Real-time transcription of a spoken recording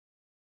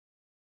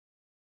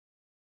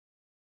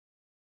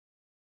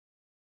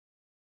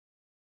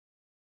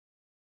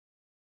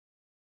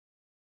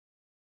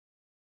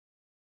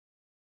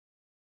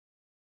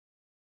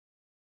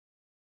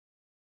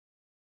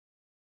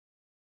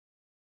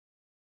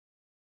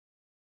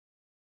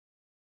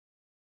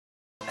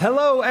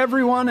Hello,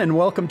 everyone, and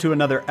welcome to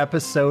another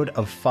episode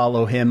of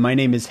Follow Him. My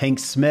name is Hank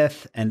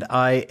Smith, and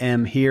I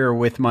am here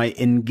with my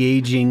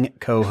engaging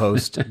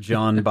co-host,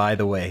 John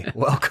Bytheway.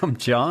 Welcome,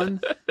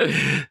 John.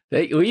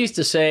 We used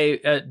to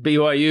say at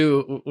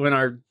BYU, when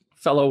our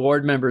fellow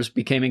ward members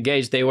became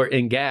engaged, they were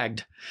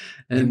engagged.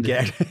 And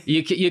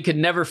you could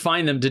never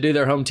find them to do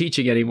their home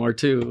teaching anymore,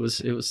 too.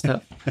 It was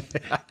tough.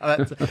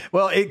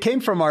 Well, it came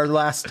from our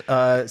last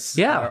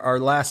our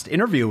last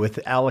interview with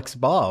Alex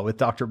Baugh, with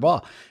Dr.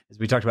 Baugh, as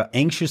we talked about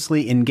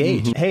anxiously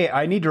engaged. Mm-hmm. Hey,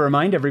 I need to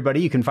remind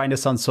everybody, you can find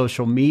us on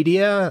social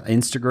media,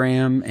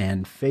 Instagram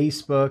and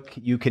Facebook.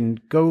 You can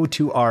go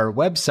to our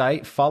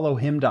website,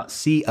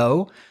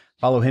 followhim.co,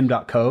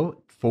 followhim.co,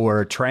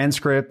 for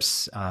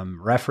transcripts,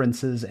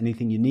 references,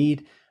 anything you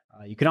need.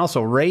 You can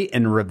also rate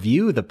and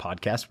review the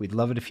podcast. We'd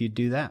love it if you'd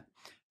do that.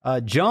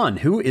 John,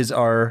 who is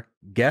our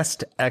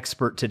guest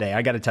expert today?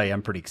 I got to tell you,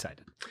 I'm pretty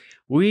excited.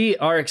 We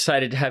are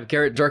excited to have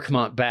Gerrit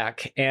Dirkmaat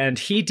back. And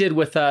he did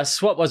with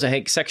us, what was it,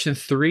 Hank, Section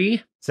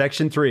 3?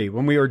 Section 3.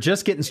 When we were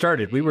just getting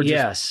started, we were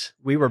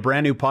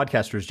brand new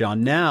podcasters,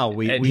 John. Now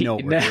we know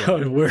what we're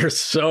doing. We're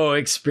so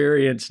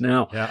experienced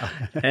now. Yeah.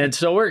 And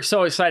so we're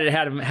so excited to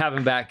have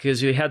him back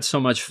because we had so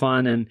much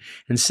fun.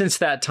 And since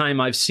that time,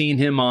 I've seen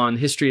him on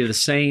History of the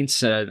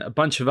Saints, a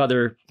bunch of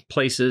other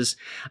places.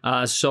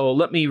 So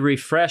let me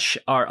refresh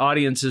our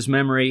audience's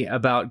memory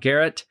about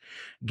Gerrit.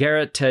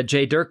 Gerrit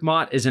J.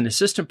 Dirkmaat is an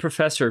assistant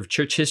professor of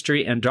church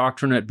history and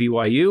doctrine at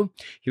BYU.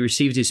 He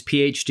received his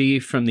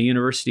PhD from the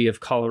University of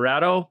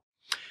Colorado,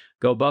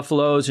 Go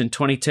Buffaloes, in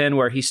 2010,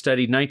 where he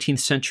studied 19th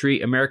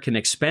century American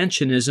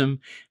expansionism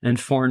and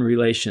foreign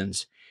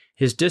relations.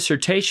 His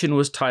dissertation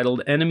was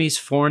titled Enemies,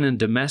 Foreign and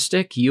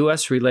Domestic,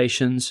 U.S.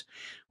 Relations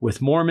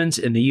with Mormons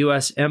in the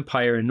U.S.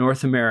 Empire in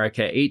North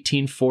America,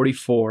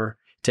 1844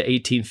 to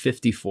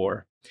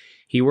 1854.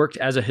 He worked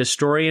as a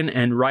historian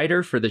and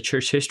writer for the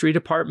Church History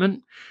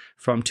Department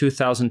from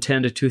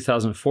 2010 to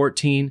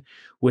 2014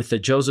 with the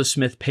Joseph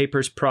Smith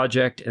Papers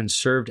Project and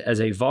served as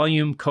a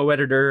volume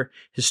co-editor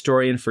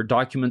historian for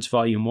Documents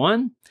Volume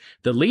 1.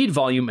 The lead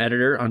volume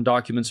editor on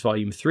Documents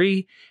Volume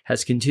 3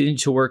 has continued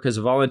to work as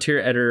a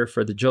volunteer editor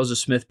for the Joseph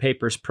Smith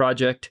Papers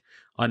Project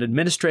on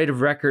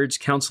Administrative Records,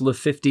 Council of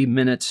 50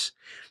 Minutes,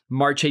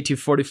 March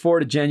 1844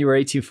 to January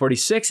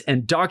 1846,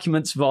 and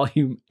Documents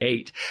Volume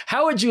 8.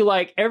 How would you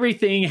like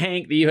everything,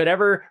 Hank, that you had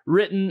ever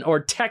written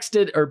or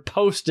texted or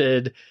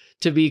posted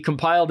to be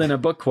compiled in a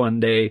book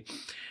one day?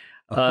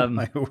 Oh,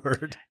 my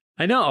word.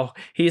 I know.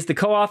 He's the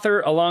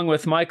co-author, along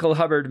with Michael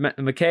Hubbard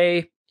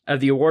McKay, of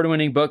the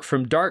award-winning book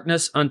From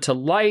Darkness Unto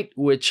Light,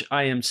 which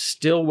I am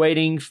still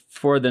waiting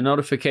for the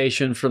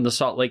notification from the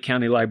Salt Lake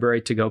County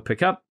Library to go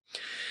pick up.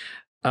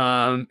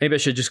 Maybe I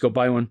should just go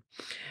buy one.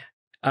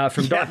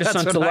 From Darkness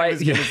Unto Light. I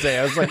was going to say.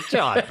 I was like,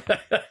 John,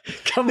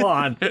 come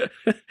on.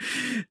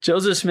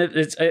 Joseph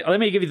Smith. Let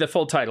me give you the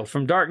full title.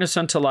 From Darkness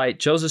Unto Light,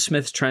 Joseph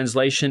Smith's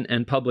translation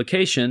and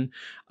publication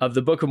of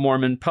the Book of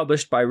Mormon,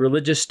 published by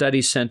Religious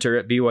Studies Center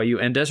at BYU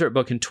and Deseret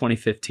Book in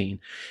 2015.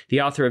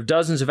 The author of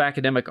dozens of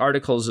academic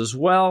articles as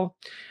well.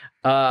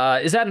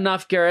 Is that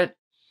enough, Gerrit?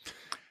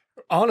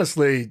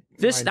 Honestly,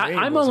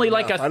 I'm only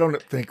enough. I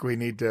don't think we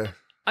need to.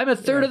 I'm a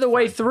third of the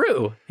way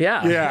through.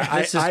 Yeah.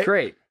 This is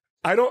great.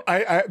 I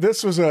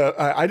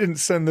didn't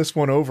send this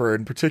one over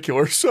in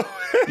particular. So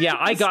yeah,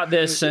 I got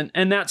this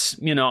and that's,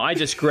 I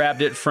just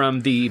grabbed it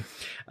from the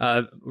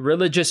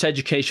religious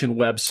education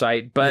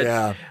website,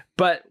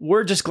 but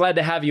we're just glad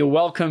to have you.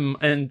 Welcome.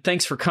 And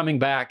thanks for coming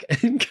back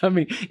and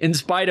coming in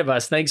spite of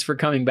us. Thanks for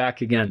coming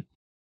back again.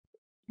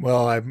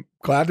 Well, I'm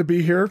glad to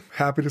be here.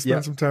 Happy to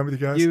spend some time with you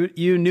guys.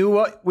 You knew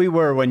what we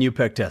were when you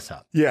picked us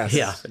up. Yes.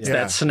 Yeah. It's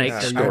that snake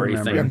story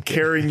thing. I'm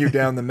carrying you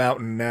down the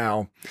mountain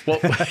now. Well,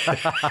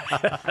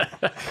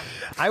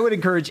 I would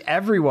encourage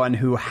everyone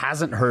who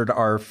hasn't heard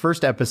our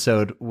first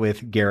episode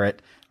with Gerrit,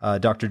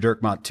 Dr.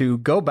 Dirkmaat, to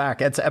go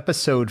back. It's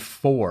episode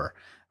 4.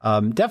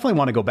 Definitely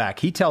want to go back.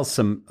 He tells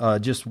some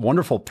just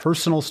wonderful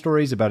personal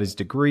stories about his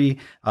degree.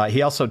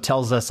 He also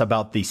tells us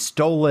about the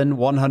stolen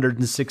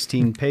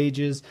 116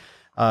 pages.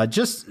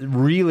 Just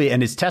really,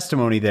 and his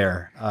testimony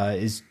there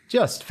is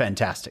just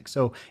fantastic.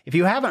 So if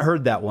you haven't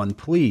heard that one,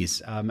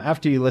 please,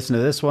 after you listen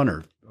to this one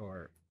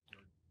or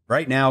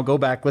right now, go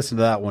back, listen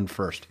to that one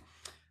first.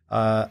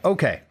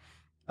 Okay.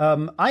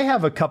 I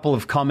have a couple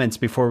of comments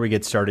before we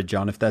get started,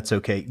 John, if that's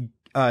okay.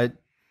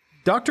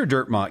 Dr.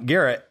 Dirkmaat,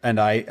 Gerrit, and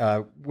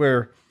I,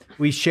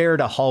 we shared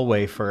a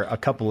hallway for a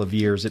couple of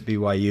years at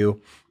BYU,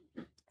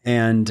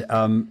 and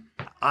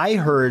I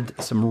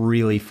heard some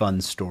really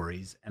fun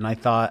stories, and I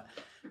thought,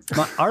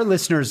 our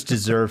listeners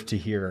deserve to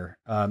hear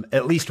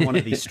at least one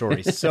of these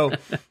stories. So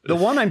the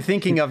one I'm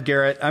thinking of,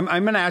 Gerrit, I'm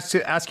going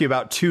to ask you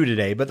about 2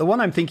 today, but the one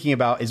I'm thinking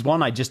about is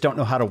one I just don't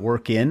know how to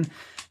work in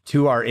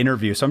to our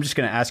interview. So I'm just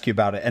going to ask you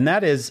about it. And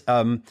that is,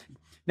 now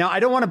I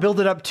don't want to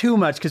build it up too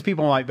much because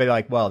people might be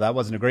like, well, that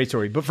wasn't a great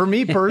story. But for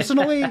me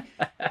personally,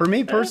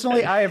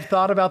 I have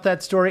thought about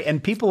that story,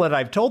 and people that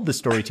I've told the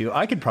story to,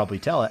 I could probably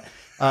tell it.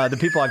 The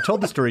people I've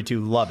told the story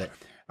to love it.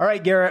 All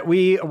right, Gerrit,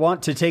 we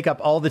want to take up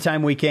all the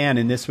time we can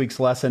in this week's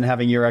lesson,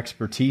 having your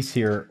expertise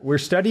here. We're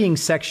studying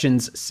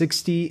sections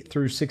 60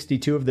 through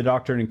 62 of the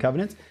Doctrine and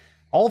Covenants.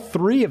 All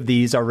three of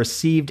these are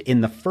received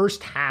in the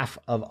first half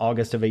of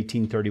August of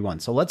 1831.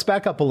 So let's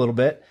back up a little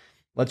bit.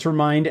 Let's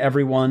remind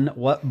everyone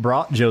what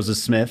brought Joseph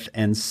Smith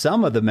and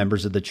some of the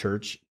members of the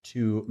church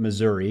to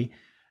Missouri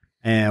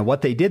and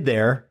what they did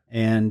there.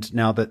 And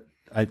now that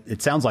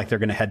it sounds like they're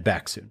going to head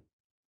back soon.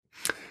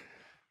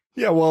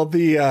 Yeah, well,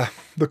 the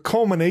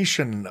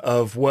culmination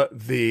of what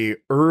the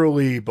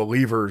early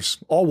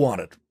believers all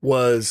wanted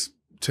was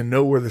to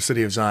know where the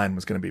city of Zion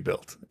was going to be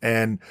built.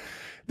 And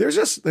there's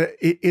just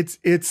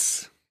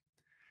it's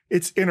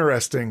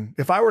interesting.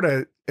 If I were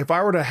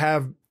to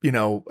have, you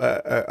know,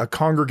 a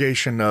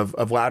congregation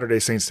of Latter-day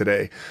Saints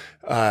today,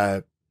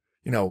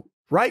 you know,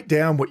 write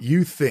down what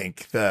you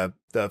think the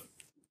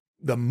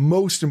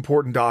most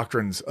important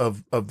doctrines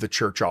of the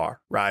church are,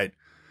 right?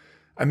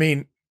 I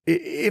mean,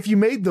 if you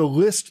made the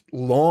list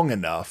long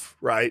enough,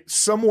 right,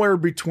 somewhere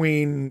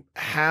between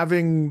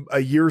having a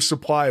year's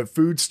supply of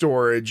food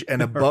storage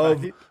and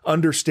above right.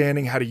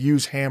 understanding how to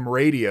use ham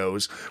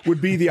radios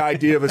would be the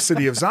idea of a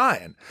city of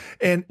Zion.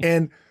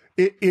 And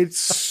it's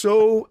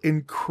so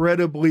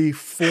incredibly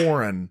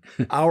foreign,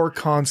 our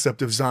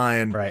concept of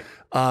Zion, right.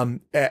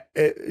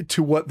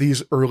 To what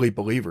these early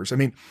believers. I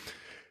mean,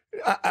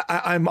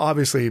 I'm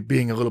obviously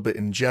being a little bit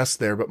in jest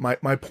there, but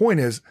my point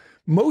is,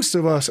 most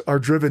of us are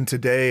driven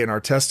today in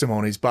our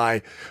testimonies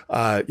by,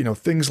 you know,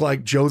 things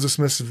like Joseph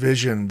Smith's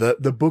vision,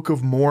 the Book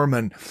of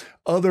Mormon,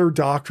 other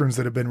doctrines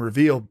that have been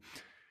revealed.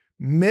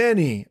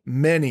 Many,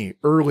 many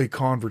early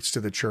converts to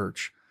the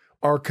church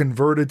are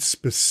converted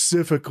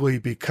specifically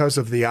because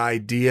of the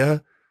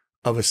idea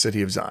of a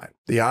city of Zion,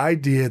 the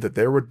idea that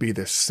there would be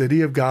the city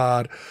of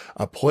God,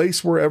 a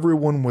place where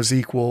everyone was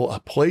equal,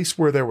 a place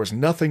where there was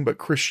nothing but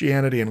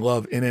Christianity and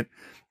love in it.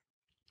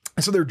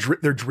 And so they're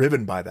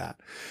driven by that.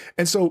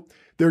 And so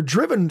they're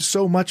driven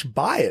so much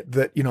by it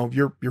that, you know,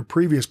 your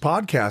previous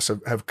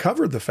podcasts have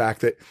covered the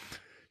fact that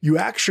you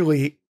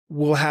actually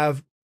will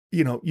have,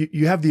 you know,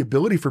 you have the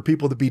ability for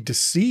people to be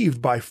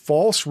deceived by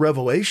false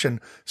revelation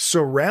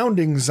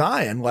surrounding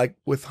Zion, like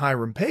with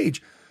Hiram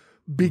Page,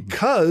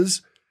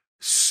 because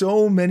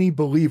so many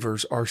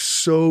believers are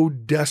so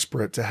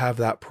desperate to have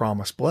that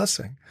promised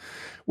blessing.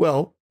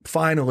 Well,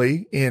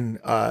 finally, in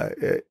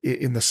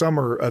the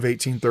summer of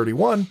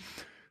 1831,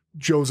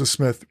 Joseph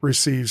Smith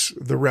receives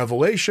the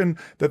revelation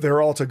that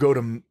they're all to go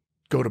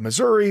to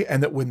Missouri,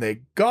 and that when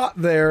they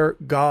got there,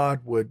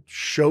 God would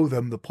show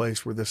them the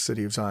place where this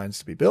city of Zion is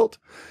to be built.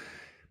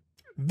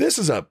 This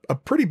is a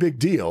pretty big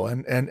deal,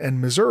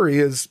 and Missouri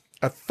is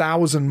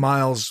 1,000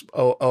 miles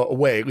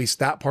away. At least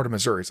that part of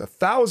Missouri is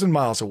 1,000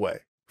 miles away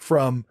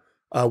from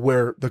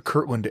where the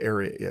Kirtland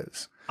area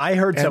is. I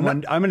heard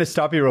someone, I'm going to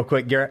stop you real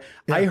quick, Gerrit.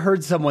 Yeah. I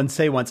heard someone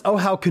say once, oh,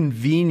 how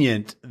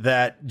convenient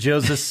that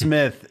Joseph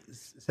Smith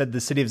said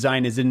the city of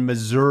Zion is in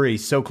Missouri,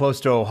 so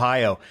close to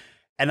Ohio.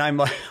 And I'm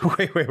like,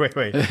 wait.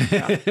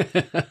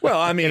 Well,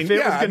 I mean, if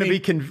it was going to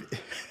be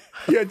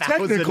yeah,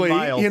 technically,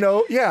 you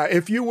know, yeah,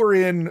 if you were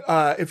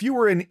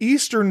in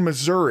eastern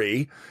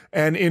Missouri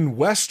and in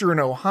western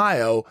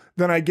Ohio,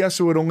 then I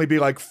guess it would only be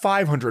like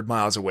 500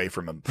 miles away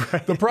from them.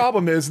 Right. The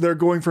problem is they're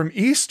going from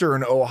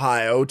eastern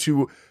Ohio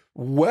to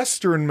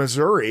western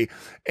Missouri,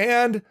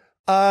 and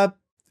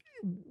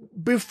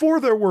before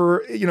there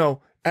were, you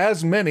know,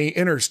 as many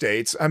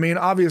interstates. I mean,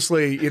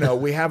 obviously, you know,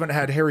 we haven't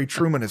had Harry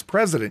Truman as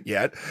president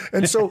yet.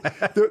 And so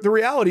the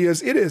reality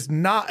is it is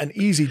not an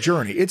easy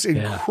journey. It's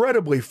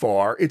incredibly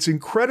far. It's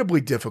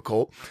incredibly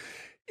difficult.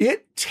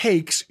 It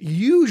takes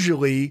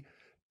usually,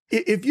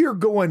 if you're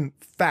going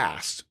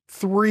fast,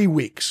 3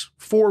 weeks,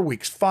 4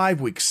 weeks,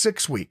 5 weeks,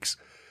 6 weeks,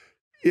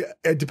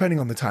 depending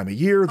on the time of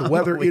year, the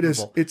weather,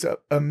 it's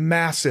a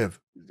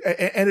massive,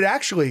 and it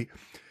actually,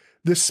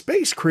 the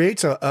space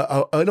creates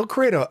it'll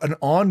create an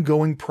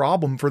ongoing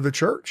problem for the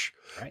church,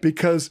 right?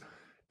 Because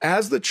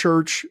as the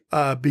church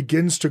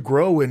begins to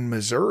grow in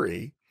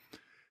Missouri,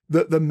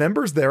 the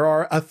members there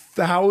are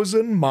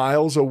 1,000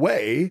 miles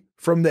away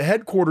from the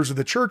headquarters of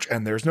the church,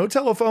 and there's no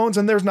telephones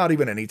and there's not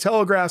even any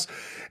telegraphs.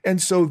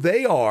 And so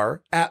they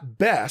are at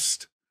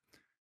best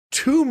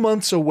 2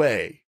 months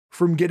away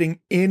from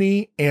getting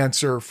any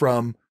answer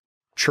from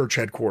church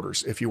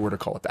headquarters, if you were to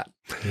call it that.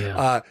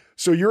 Yeah.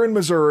 So you're in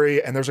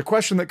Missouri and there's a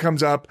question that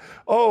comes up.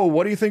 Oh,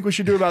 what do you think we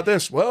should do about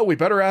this? Well, we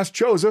better ask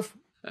Joseph.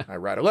 I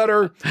write a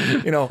letter,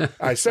 you know,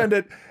 I send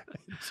it.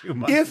 2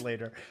 months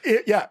later.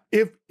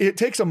 If it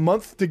takes a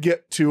month to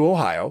get to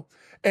Ohio,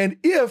 and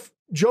if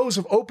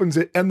Joseph opens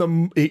it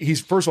and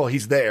he's first of all,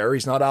 he's there.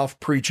 He's not off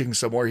preaching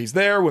somewhere. He's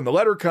there when the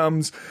letter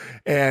comes,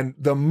 and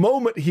the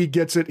moment he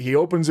gets it, he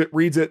opens it,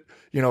 reads it,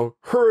 you know,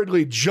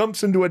 hurriedly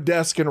jumps into a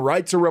desk and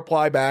writes a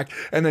reply back,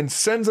 and then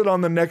sends it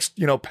on the next,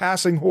 you know,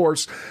 passing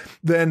horse.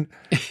 Then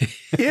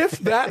if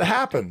that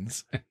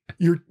happens,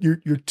 you're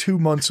 2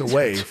 months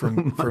away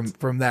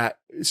from that.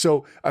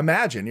 So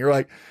imagine you're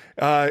like,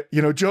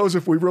 you know,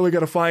 Joseph, we really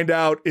got to find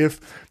out if,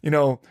 you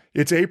know,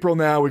 it's April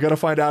now. We got to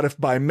find out if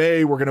by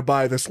May we're going to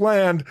buy this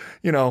land.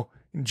 You know,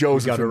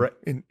 Joseph.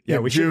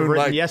 We should have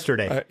written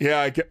yesterday.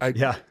 I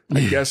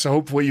guess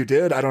hopefully you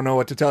did. I don't know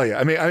what to tell you.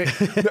 I mean,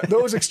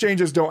 those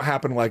exchanges don't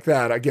happen like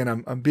that.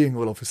 Again, I'm being a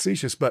little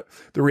facetious, but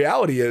the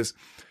reality is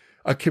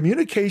a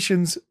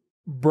communications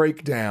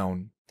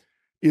breakdown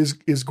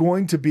is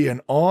going to be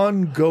an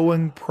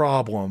ongoing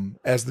problem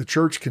as the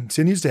church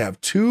continues to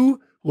have two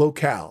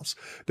locales,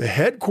 the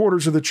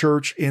headquarters of the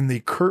church in the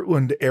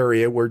Kirtland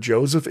area where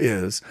Joseph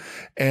is,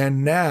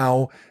 and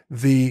now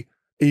the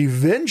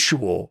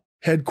eventual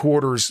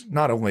headquarters,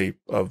 not only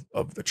of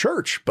the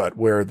church, but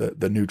where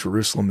the New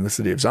Jerusalem and the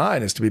city of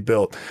Zion is to be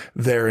built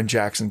there in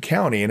Jackson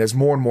County. And as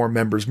more and more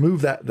members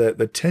move, that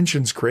the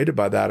tensions created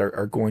by that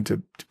are going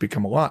to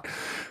become a lot.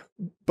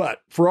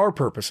 But for our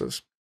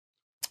purposes,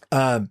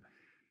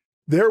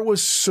 there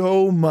was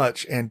so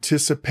much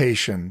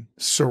anticipation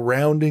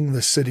surrounding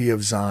the city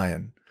of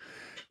Zion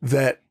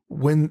that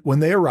when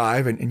they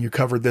arrive, and you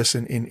covered this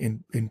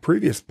in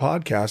previous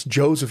podcasts,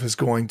 Joseph is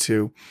going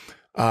to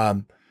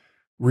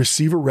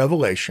receive a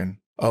revelation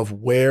of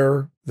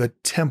where the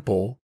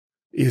temple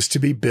is to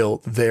be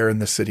built there in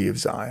the city of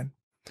Zion.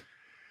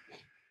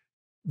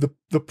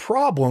 The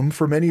problem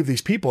for many of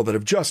these people that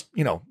have just,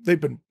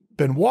 they've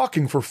been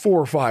walking for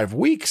 4 or 5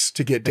 weeks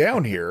to get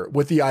down here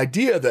with the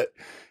idea that,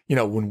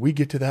 when we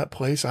get to that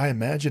place, I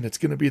imagine it's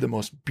going to be the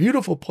most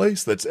beautiful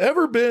place that's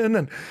ever been.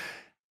 And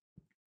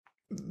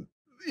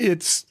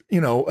it's,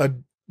 a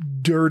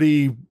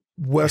dirty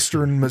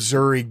Western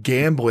Missouri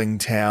gambling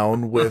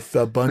town with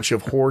a bunch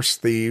of horse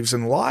thieves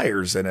and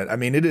liars in it. I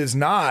mean, it is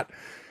not,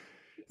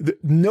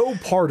 no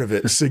part of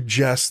it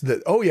suggests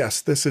that, oh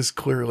yes, this is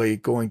clearly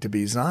going to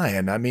be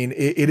Zion. I mean,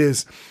 it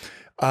is,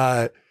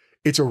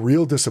 it's a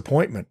real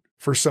disappointment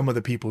for some of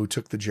the people who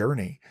took the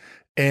journey.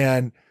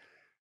 And,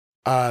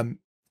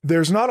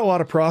 there's not a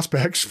lot of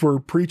prospects for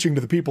preaching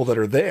to the people that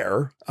are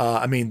there.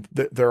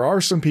 There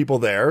are some people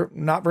there.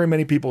 Not very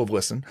many people have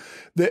listened.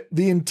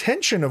 The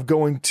intention of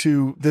going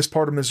to this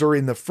part of Missouri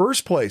in the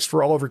first place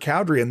for Oliver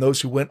Cowdery and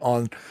those who went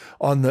on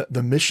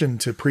the mission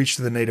to preach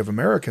to the Native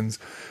Americans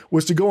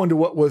was to go into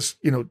what was,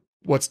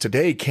 what's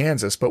today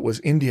Kansas, but was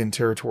Indian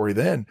territory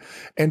then,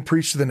 and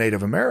preach to the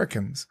Native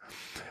Americans.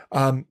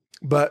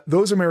 But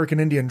those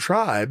American Indian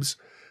tribes,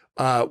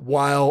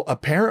 while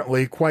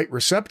apparently quite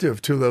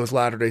receptive to those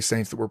Latter-day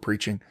Saints that were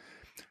preaching,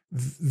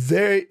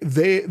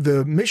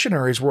 the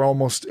missionaries were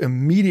almost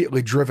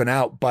immediately driven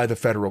out by the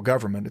federal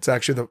government. It's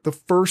actually the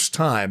first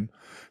time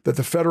that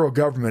the federal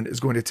government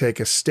is going to take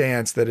a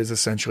stance that is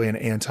essentially an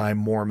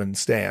anti-Mormon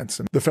stance.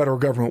 And the federal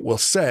government will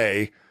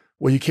say,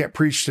 well, you can't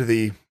preach to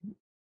the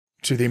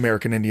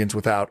American Indians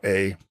without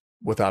a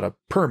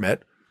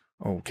permit.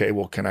 Okay,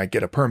 well, can I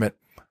get a permit?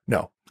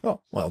 No. Oh,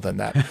 well, then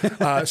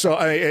that. So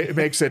it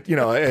makes it,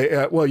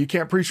 well, you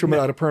can't preach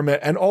without a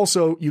permit, and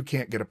also you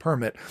can't get a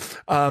permit.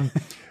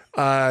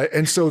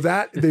 And so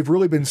that they've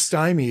really been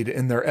stymied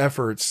in their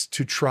efforts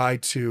to try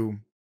to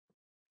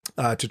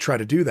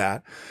do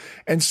that.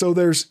 And so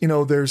there's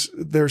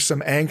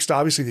some angst.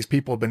 Obviously, these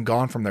people have been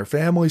gone from their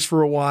families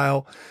for a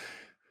while.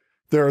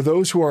 There are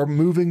those who are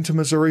moving to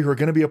Missouri who are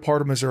going to be a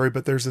part of Missouri,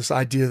 but there's this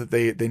idea that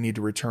they need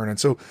to return. And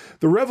so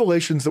the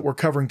revelations that we're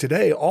covering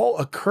today all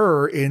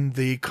occur in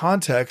the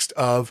context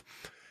of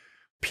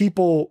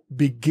people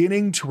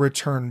beginning to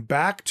return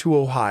back to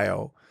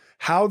Ohio,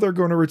 how they're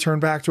going to return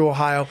back to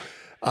Ohio,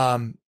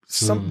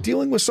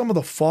 dealing with some of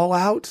the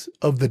fallout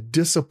of the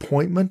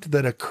disappointment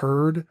that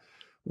occurred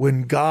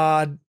when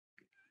God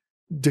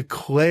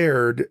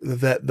declared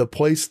that the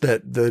place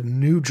that the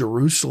New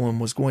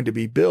Jerusalem was going to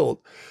be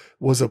built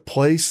was a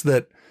place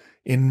that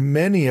in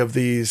many of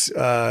these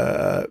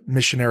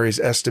missionaries'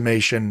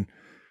 estimation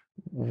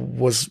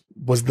was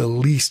the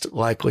least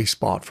likely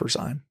spot for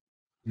Zion.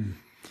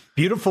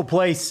 Beautiful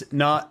place,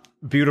 not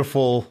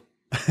beautiful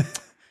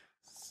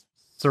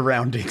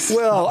surroundings.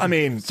 Well,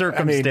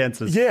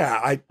 circumstances.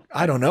 I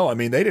don't know. I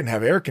mean, they didn't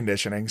have air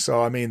conditioning.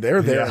 So,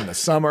 they're there in the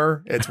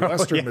summer. It's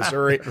Western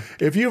Missouri.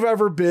 If you've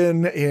ever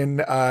been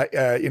in,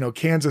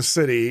 Kansas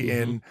City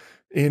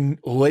in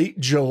late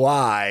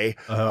July,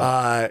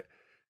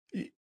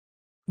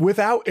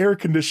 without air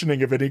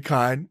conditioning of any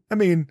kind,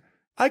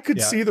 I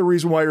could see the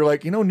reason why you're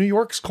like, New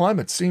York's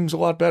climate seems a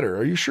lot better.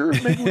 Are you sure?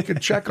 Maybe we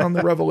could check on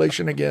the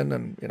revelation again.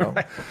 And,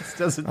 Right. This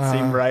doesn't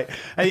seem right.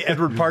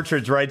 Edward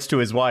Partridge writes to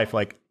his wife,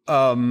 like,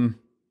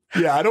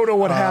 yeah, I don't know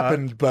what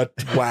happened, but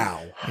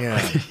wow.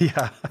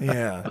 Yeah.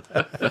 Yeah.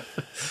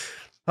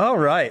 All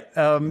right.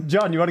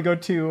 John, you want to go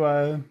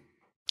to,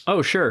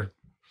 Oh, sure.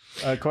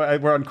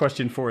 We're on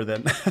question 4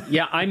 then.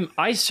 Yeah,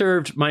 I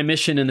served my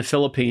mission in the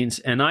Philippines,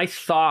 and I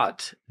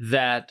thought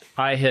that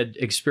I had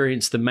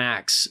experienced the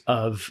max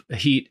of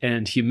heat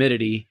and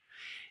humidity.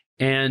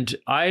 And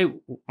I,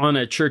 on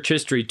a church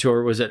history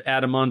tour, was at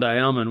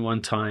Adamandayaman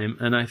one time,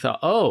 and I thought,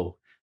 oh,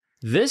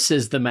 this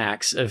is the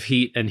max of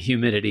heat and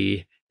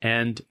humidity.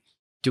 And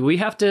do we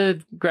have to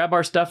grab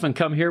our stuff and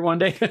come here one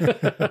day?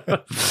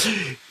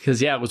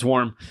 Because, yeah, it was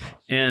warm.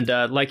 And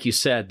like you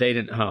said, they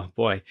didn't, oh,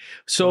 boy.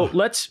 So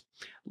let's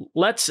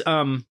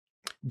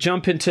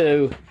jump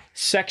into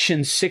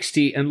section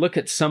 60 and look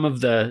at some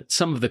of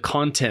the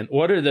content.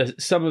 What are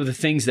some of the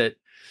things that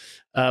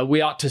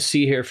we ought to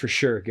see here for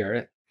sure,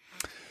 Gerrit?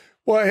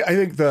 Well, I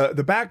think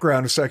the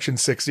background of section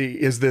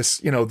 60 is this,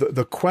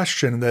 the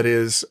question that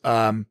is,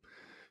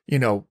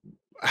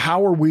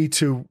 how are we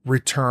to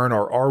return,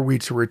 or are we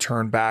to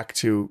return back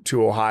to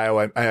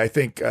Ohio? I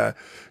think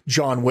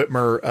John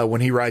Whitmer,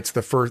 when he writes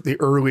the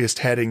earliest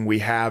heading we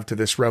have to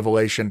this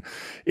revelation,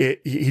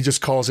 he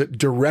just calls it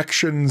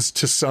 "Directions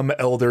to some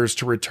elders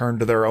to return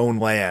to their own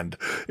land"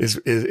 is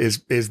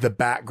the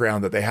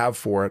background that they have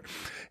for it,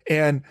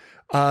 and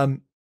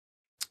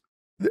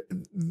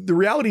the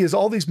reality is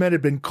all these men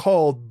had been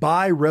called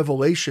by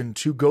revelation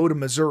to go to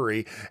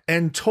Missouri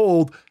and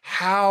told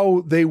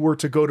how they were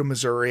to go to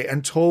Missouri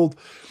and told,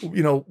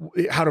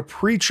 how to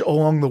preach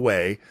along the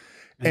way.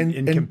 And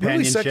in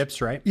companionships,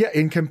 really right? Yeah,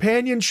 in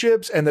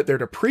companionships, and that they're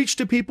to preach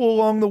to people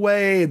along the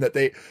way, and that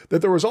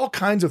there was all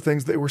kinds of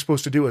things that they were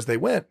supposed to do as they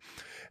went.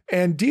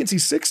 And D&C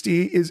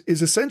 60 is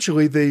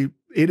essentially the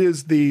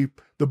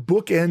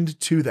bookend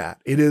to that.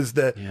 It is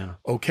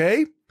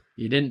okay,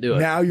 you didn't do it.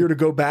 Now you're to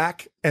go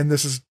back, and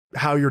this is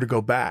how you're to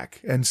go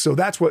back. And so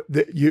that's what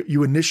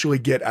you initially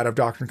get out of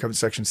Doctrine and Covenants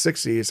section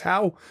 60 is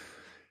how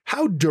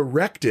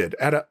directed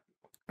at a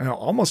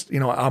almost a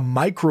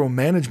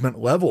micromanagement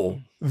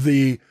level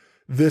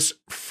this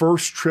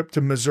first trip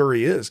to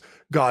Missouri is.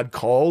 God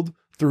called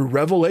through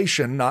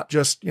revelation, not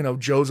just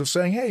Joseph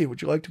saying, "Hey,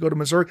 would you like to go to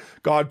Missouri?"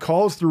 God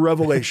calls through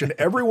revelation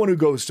everyone who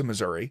goes to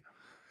Missouri,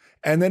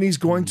 and then he's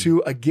going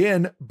to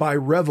again by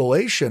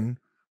revelation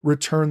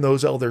return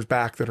those elders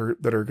back that are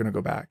going to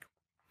go back.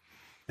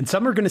 And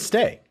some are going to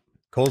stay.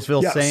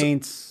 Colesville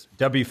Saints,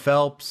 W.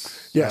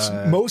 Phelps. Yes.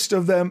 Most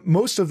of them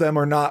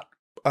are not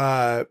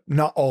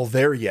all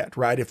there yet,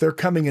 right? If they're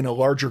coming in a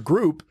larger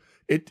group,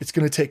 it's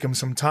going to take them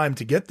some time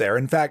to get there.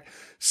 In fact,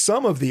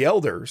 some of the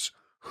elders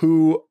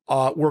who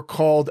were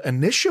called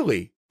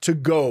initially to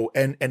go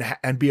and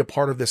be a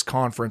part of this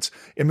conference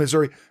in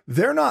Missouri,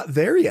 they're not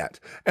there yet.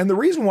 And the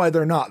reason why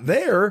they're not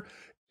there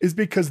is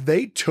because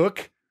they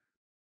took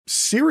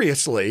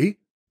seriously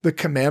the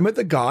commandment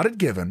that God had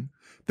given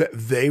that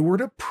they were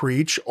to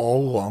preach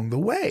all along the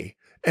way.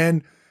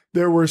 And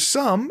there were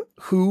some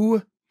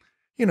who,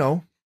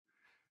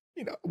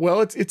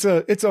 well,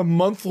 it's a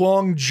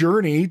month-long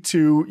journey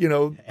to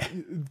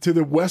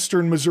the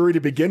Western Missouri to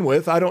begin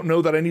with. I don't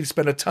know that I need to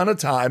spend a ton of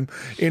time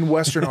in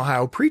Western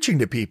Ohio preaching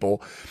to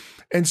people.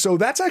 And so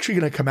that's actually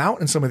going to come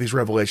out in some of these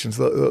revelations.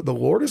 The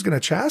Lord is going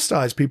to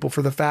chastise people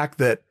for the fact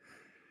that,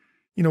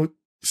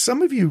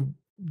 some of you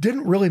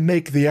didn't really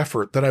make the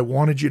effort that I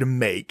wanted you to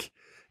make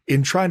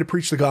in trying to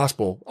preach the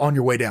gospel on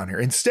your way down here.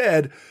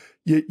 Instead,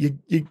 you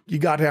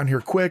got down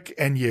here quick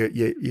and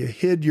you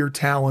hid your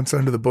talents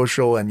under the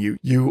bushel, and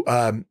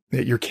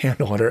your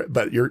candle under it,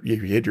 but you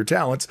hid your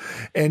talents,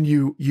 and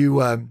you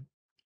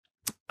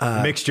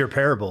mixed your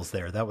parables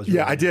there. That was really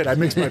I did. I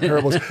mixed my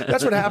parables.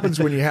 That's what happens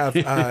when you have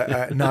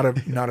not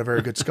a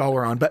very good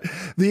scholar on. But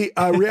the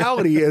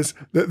reality is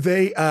that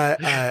they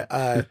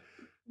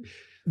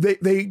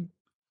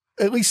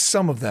at least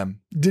some of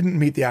them didn't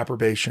meet the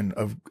approbation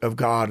of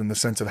God in the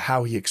sense of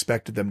how he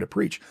expected them to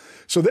preach.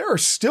 So there are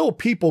still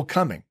people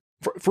coming.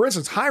 For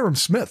instance, Hiram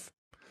Smith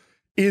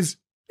is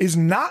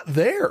not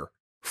there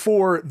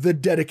for the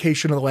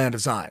dedication of the land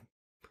of Zion.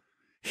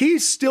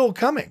 He's still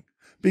coming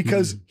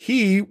because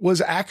he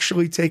was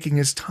actually taking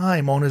his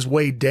time on his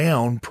way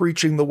down,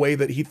 preaching the way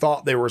that he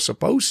thought they were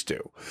supposed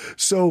to.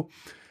 So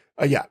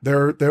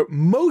there are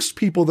most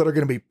people that are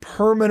going to be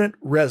permanent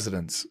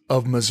residents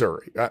of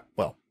Missouri.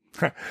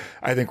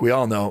 I think we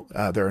all know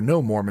there are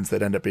no Mormons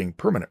that end up being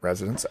permanent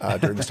residents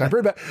during this time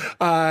period,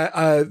 but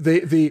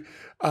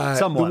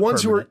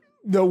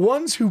the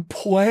ones who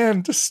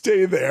plan to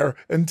stay there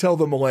until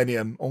the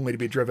millennium, only to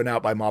be driven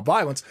out by mob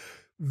violence,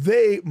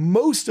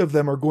 most of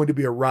them are going to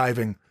be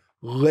arriving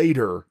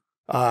later.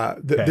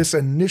 This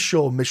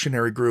initial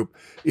missionary group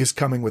is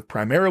coming with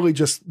primarily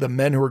just the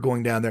men who are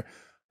going down there.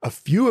 A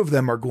few of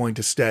them are going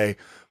to stay.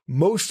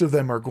 Most of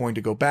them are going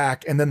to go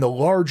back. And then the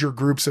larger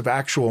groups of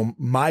actual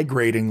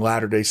migrating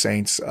Latter-day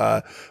Saints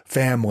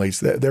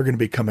families, they're going to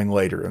be coming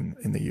later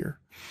in the year.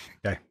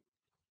 Okay.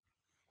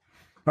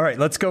 All right,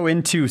 let's go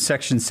into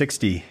section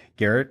 60.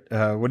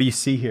 Gerrit, what do you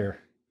see here?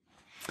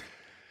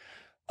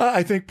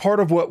 I think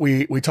part of what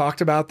we talked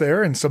about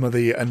there in some of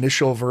the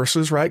initial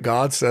verses, right?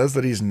 God says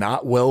that he's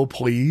not well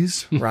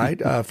pleased,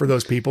 right? For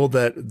those people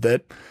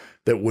that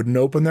wouldn't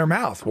open their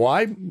mouth.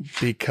 Why?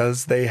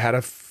 Because they had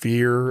a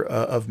fear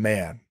of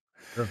man.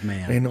 Of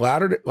man. I mean,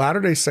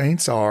 Latter-day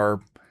Saints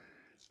are,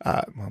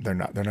 they're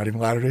not even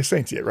Latter-day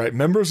Saints yet, right?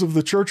 Members of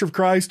the Church of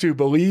Christ who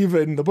believe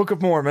in the Book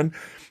of Mormon,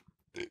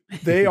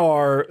 they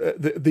are,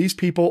 these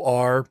people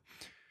are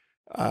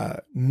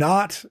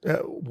not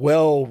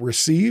well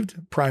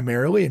received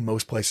primarily in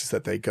most places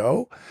that they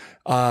go.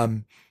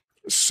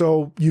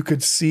 So you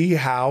could see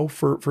how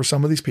for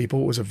some of these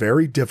people, it was a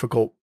very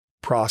difficult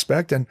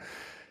prospect. And,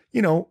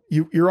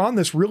 you're on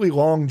this really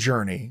long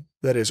journey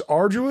that is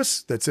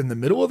arduous, that's in the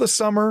middle of the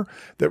summer,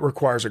 that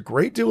requires a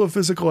great deal of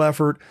physical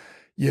effort.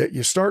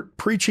 you start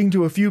preaching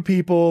to a few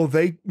people,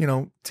 they,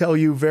 tell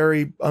you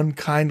very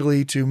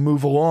unkindly to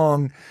move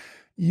along.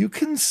 You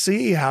can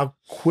see how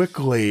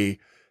quickly,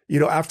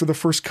 after the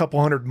first couple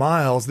 100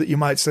 miles that you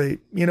might say,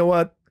 you know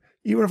what?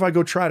 Even if I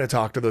go try to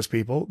talk to those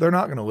people, they're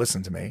not going to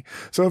listen to me.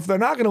 So if they're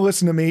not going to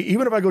listen to me,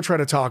 even if I go try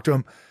to talk to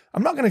them,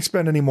 I'm not going to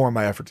expend any more of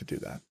my effort to do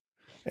that.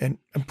 And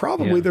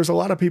probably there's a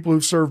lot of people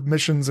who've served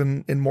missions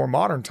in more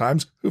modern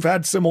times who've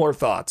had similar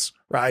thoughts,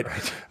 right?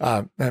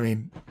 I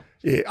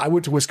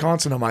went to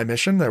Wisconsin on my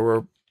mission. There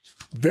were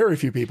very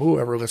few people who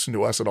ever listened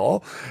to us at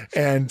all.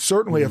 And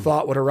certainly a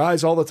thought would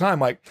arise all the time,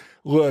 like,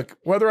 look,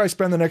 whether I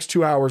spend the next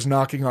 2 hours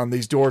knocking on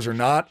these doors or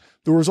not,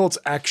 the result's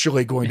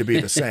actually going to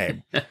be the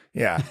same.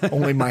 Yeah.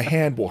 Only my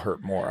hand will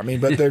hurt more. I mean,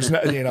 but there's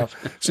no,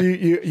 so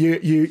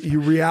you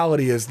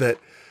reality is that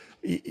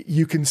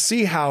you can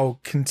see how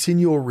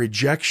continual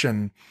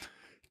rejection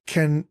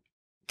can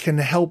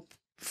help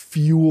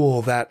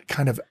fuel that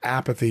kind of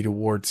apathy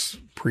towards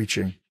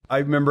preaching. I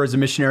remember as a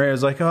missionary, I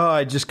was like, oh,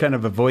 I just kind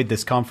of avoid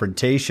this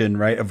confrontation,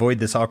 right? Avoid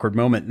this awkward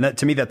moment. And that,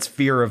 to me, that's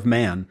fear of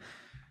man,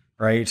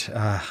 right?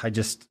 I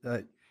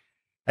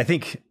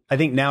think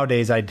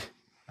nowadays I'd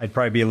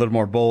probably be a little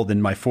more bold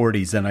in my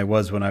 40s than I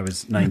was when I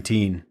was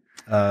 19.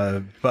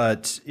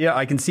 But yeah,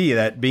 I can see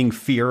that being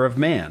fear of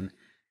man.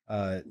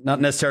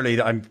 Not necessarily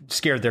that I'm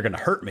scared they're going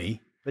to hurt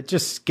me, but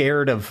just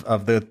scared of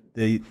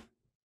the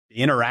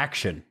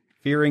interaction,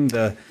 fearing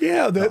the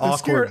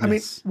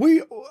awkwardness.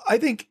 I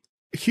think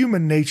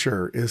human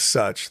nature is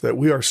such that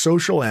we are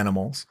social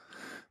animals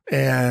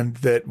and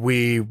that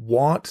we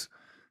want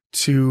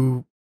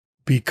to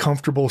be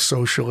comfortable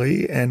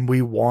socially and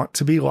we want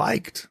to be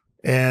liked.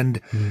 And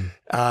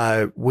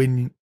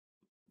when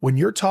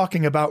you're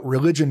talking about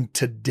religion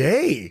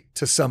today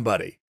to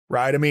somebody,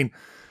 right? I mean,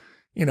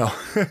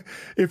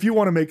 if you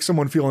want to make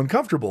someone feel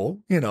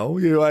uncomfortable,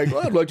 you're like,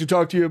 well, I'd like to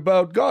talk to you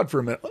about God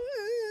for a minute.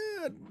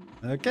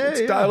 Okay.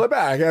 Let's dial it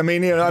back.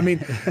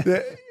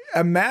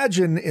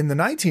 Imagine in the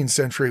 19th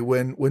century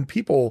when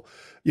people,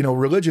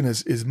 religion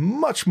is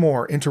much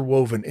more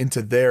interwoven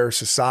into their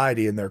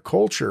society and their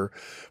culture,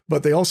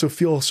 but they also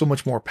feel so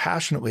much more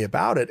passionately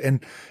about it.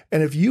 And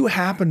if you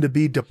happen to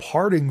be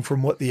departing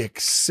from what the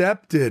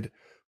accepted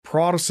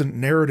Protestant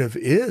narrative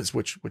is,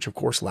 which of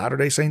course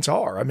Latter-day Saints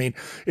are. I mean,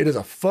 it is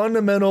a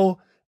fundamental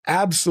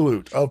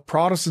absolute of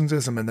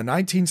Protestantism in the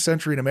 19th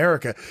century in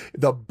America.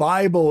 The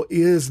Bible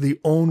is the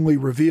only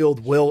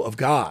revealed will of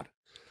God.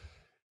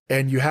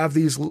 And you have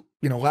these,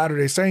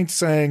 Latter-day Saints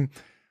saying,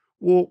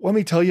 well, let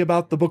me tell you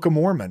about the Book of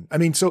Mormon. I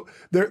mean, so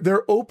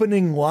their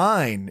opening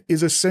line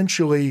is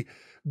essentially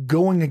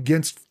going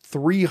against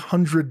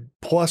 300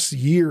 plus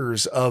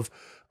years of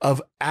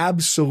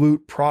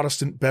absolute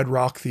Protestant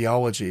bedrock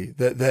theology,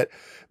 that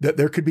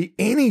there could be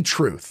any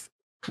truth,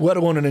 let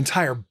alone an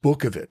entire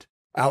book of it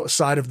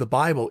outside of the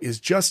Bible, is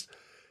just,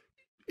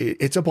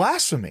 it's a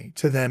blasphemy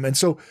to them. And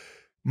so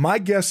my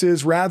guess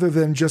is, rather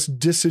than just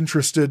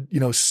disinterested,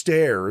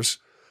 stares,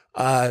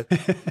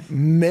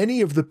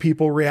 many of the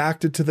people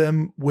reacted to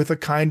them with a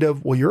kind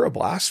of, well, you're a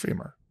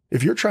blasphemer.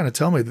 If you're trying to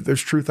tell me that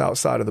there's truth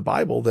outside of the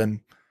Bible,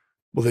 then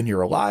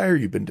you're a liar.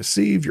 You've been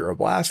deceived. You're a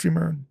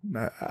blasphemer.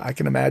 I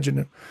can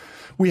imagine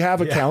we have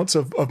accounts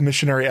of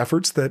missionary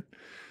efforts that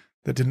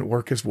didn't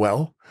work as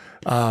well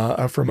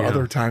from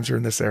other times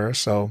during this era.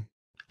 So,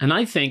 and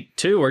I think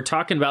too, we're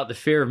talking about the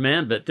fear of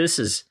man, but this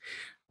is,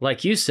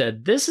 like you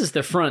said, this is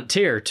the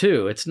frontier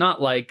too. It's not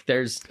like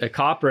there's a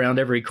cop around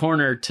every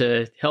corner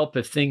to help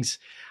if things.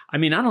 I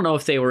mean, I don't know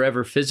if they were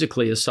ever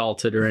physically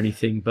assaulted or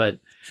anything, but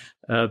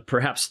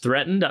perhaps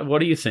threatened. What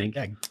do you think?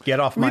 Yeah, get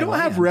off my land.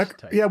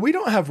 We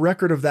don't have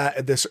record of that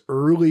at this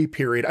early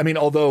period. I mean,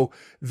 although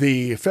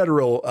the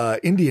federal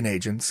Indian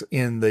agents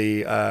in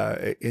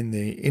the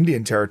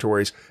Indian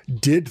territories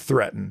did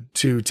threaten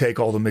to take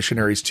all the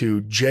missionaries to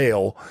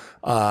jail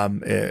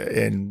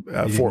in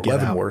Fort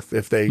Leavenworth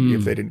if they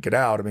didn't get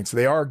out. I mean, so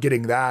they are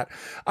getting that.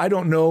 I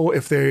don't know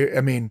if there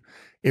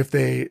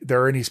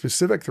are any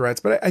specific threats,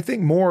 but I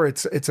think more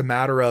it's a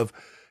matter of,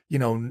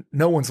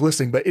 no one's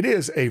listening, but it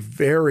is a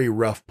very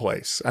rough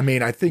place. I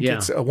mean, I think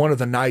it's one of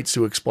the knights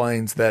who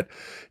explains that,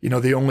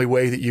 the only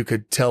way that you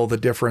could tell the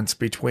difference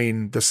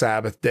between the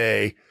Sabbath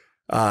day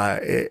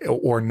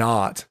or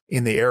not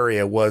in the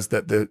area was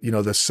that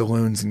the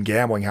saloons and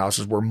gambling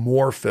houses were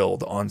more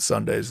filled on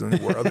Sundays than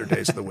they were other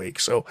days of the week.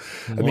 So,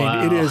 I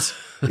mean,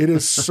 it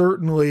is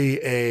certainly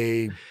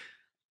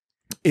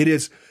it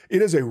is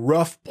a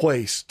rough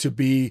place to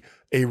be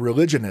a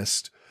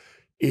religionist.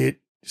 It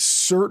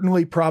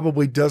certainly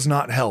probably does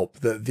not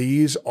help that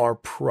these are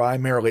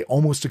primarily,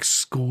 almost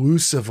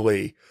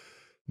exclusively,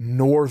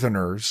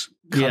 Northerners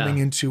coming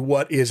into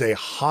what is a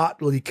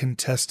hotly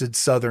contested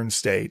Southern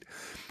state.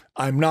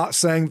 I'm not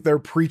saying that they're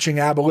preaching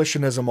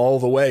abolitionism all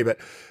the way, but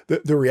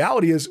the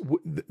reality is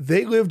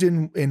they lived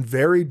in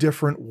very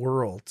different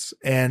worlds.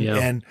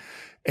 And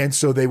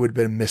so they would have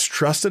been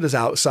mistrusted as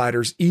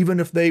outsiders, even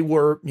if they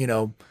were,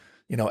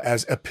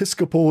 as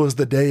Episcopal as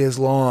the day is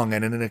long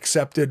and in an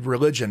accepted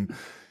religion.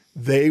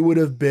 There would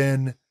have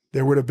been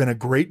a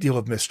great deal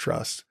of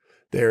mistrust.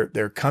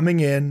 They're coming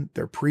in,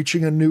 they're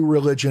preaching a new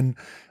religion.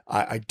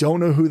 I don't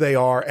know who they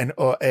are.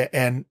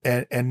 And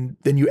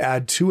then you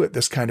add to it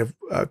this kind of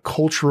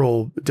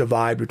cultural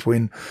divide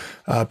between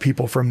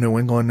people from New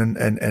England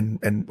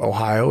and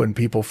Ohio and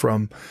people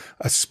from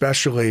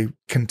especially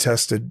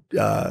contested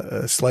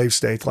slave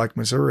states like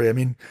Missouri. I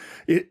mean,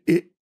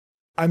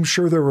 I'm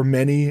sure there were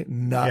many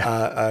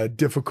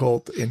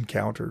difficult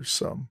encounters.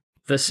 So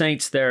the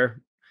saints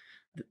there,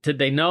 did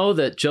they know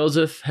that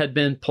Joseph had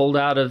been pulled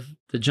out of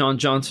the John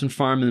Johnson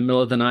farm in the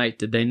middle of the night?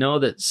 Did they know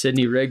that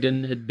Sidney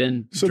Rigdon had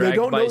been so dragged they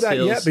don't by know his that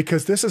heels? yet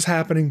because this is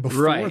happening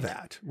before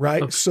that,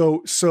 right?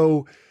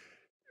 Okay.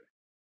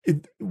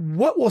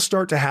 What will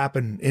start to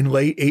happen in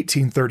late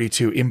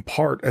 1832, in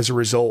part as a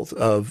result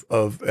of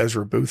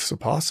Ezra Booth's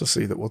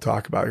apostasy that we'll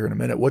talk about here in a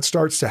minute, what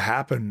starts to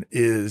happen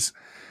is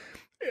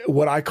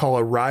what I call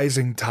a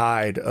rising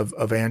tide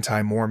of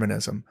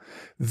anti-Mormonism,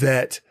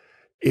 that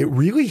it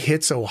really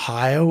hits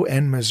Ohio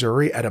and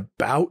Missouri at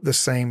about the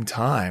same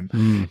time.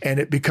 And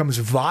it becomes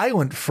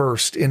violent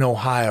first in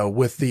Ohio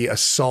with the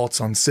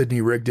assaults on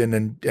Sidney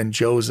Rigdon and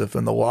Joseph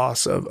and the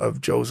loss of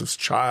Joseph's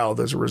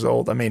child as a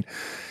result. I mean,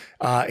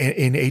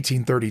 in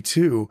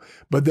 1832,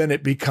 but then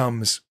it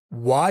becomes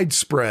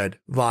widespread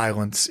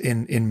violence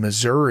in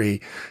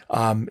Missouri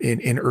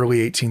in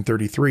early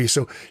 1833.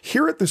 So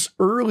here at this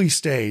early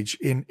stage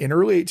in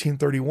early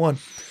 1831,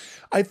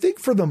 I think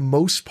for the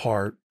most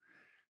part,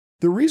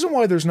 the reason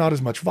why there's not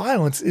as much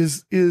violence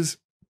is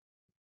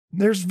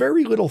there's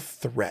very little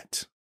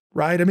threat,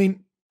 right? I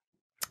mean,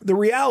 the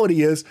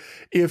reality is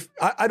if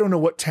I don't know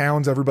what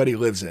towns everybody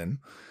lives in,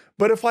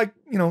 but if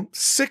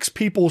 6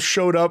 people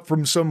showed up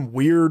from some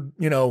weird,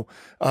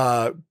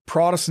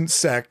 Protestant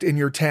sect in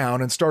your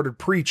town and started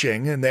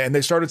preaching and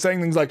they started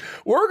saying things like,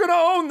 we're going to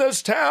own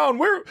this town.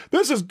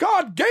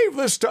 God gave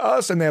this to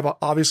us. And they have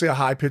obviously a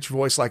high pitched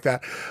voice like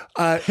that.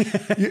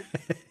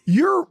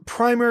 Your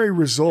primary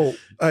result,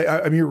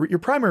 your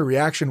primary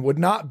reaction would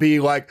not be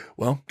like,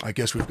 well, I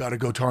guess we've got to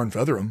go tar and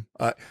feather them.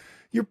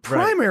 Your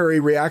primary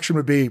reaction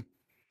would be,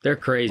 they're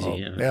crazy. Oh,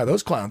 yeah,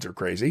 those clowns are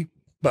crazy.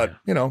 But,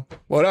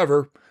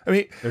 whatever. I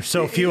mean, there's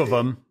so few of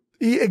them.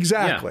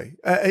 Exactly.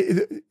 Yeah.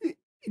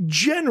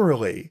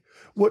 Generally,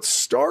 what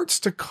starts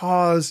to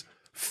cause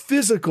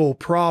physical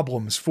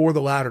problems for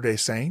the Latter-day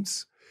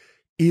Saints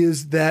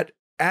is that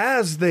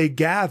as they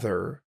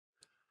gather,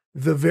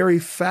 the very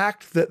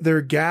fact that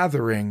they're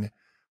gathering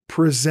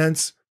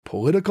presents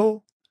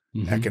political,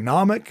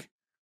 economic,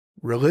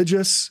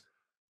 religious,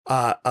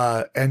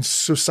 and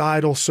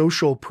societal,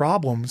 social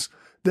problems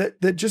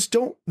that just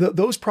don't,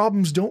 those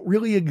problems don't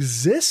really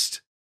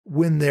exist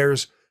when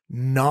there's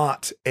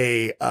not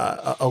a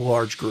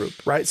large group,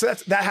 right? So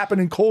that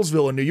happened in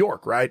Colesville in New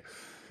York, right?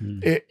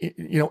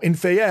 In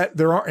Fayette,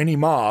 there aren't any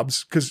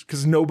mobs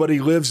because nobody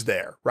lives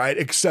there, right?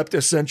 Except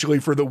essentially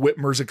for the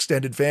Whitmer's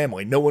extended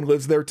family. No one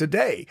lives there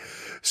today.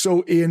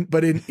 So in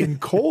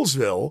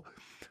Colesville,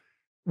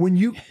 when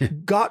you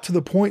got to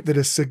the point that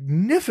a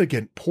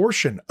significant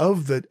portion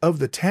of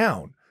the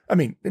town, I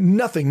mean,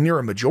 nothing near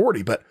a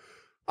majority, but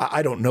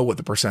I don't know what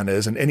the percent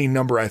is, and any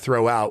number I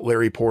throw out,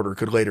 Larry Porter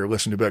could later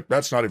listen to be like,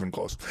 that's not even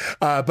close.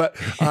 But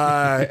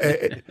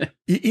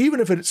even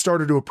if it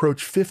started to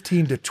approach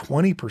 15 to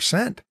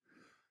 20%,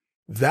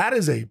 that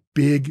is a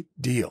big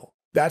deal.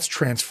 That's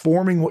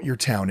transforming what your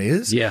town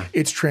is. Yeah.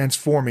 It's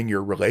transforming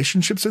your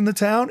relationships in the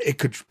town. It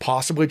could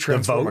possibly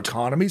transform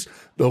economies,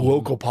 the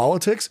local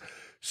politics.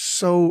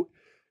 So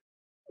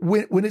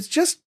when it's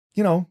just,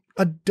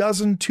 a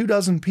dozen, 2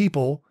 dozen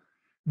people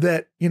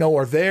that,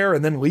 are there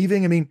and then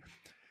leaving, I mean,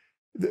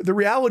 the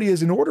reality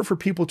is, in order for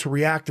people to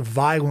react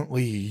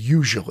violently,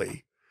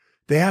 usually,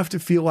 they have to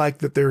feel like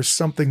that there's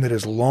something that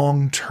is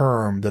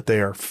long-term that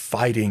they are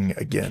fighting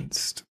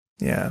against.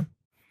 Yeah.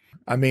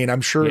 I mean,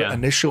 I'm sure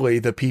initially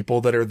the people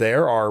that are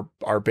there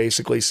are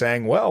basically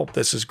saying, well,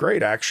 this is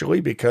great,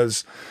 actually,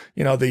 because,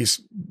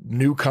 these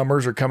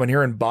newcomers are coming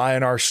here and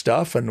buying our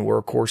stuff. And we're,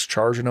 of course,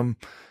 charging them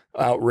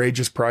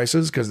outrageous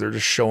prices because they're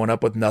just showing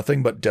up with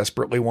nothing but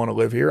desperately want to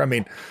live here. I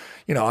mean,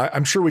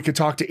 I'm sure we could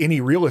talk to any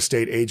real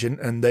estate agent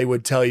and they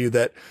would tell you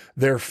that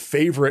their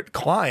favorite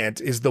client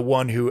is the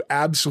one who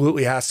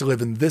absolutely has to live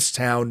in this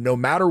town no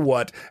matter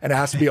what, and it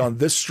has to be on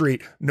this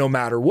street no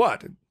matter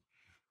what.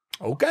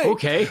 Okay.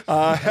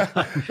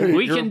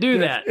 We can do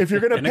that. If you're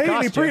going to pay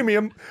any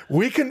premium,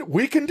 we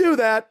can do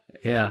that.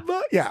 Yeah.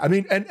 But yeah. I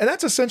mean, and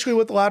that's essentially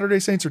what the Latter-day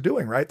Saints are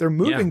doing, right? They're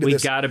moving to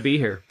this. We got to be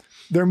here.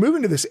 They're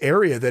moving to this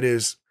area that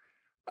is,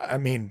 I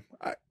mean,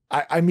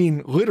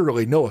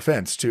 literally, no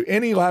offense to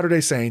any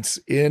Latter-day Saints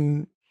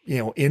in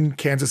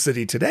Kansas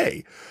City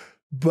today,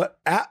 but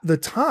at the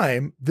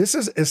time, this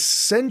is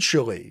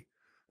essentially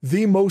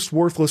the most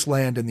worthless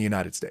land in the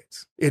United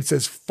States. It's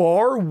as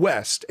far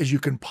west as you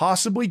can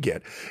possibly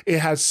get. It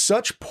has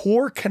such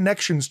poor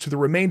connections to the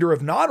remainder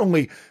of not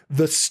only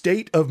the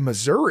state of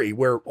Missouri,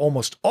 where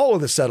almost all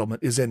of the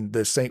settlement is in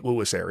the St.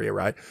 Louis area,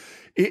 right?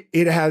 It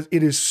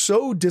is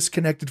so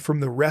disconnected from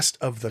the rest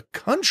of the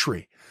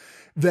country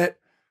that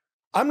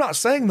I'm not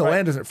saying the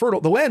land isn't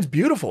fertile. The land's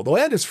beautiful. The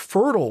land is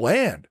fertile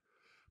land,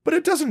 But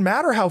it doesn't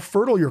matter how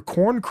fertile your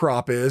corn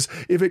crop is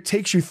if it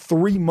takes you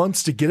 3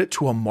 months to get it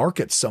to a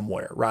market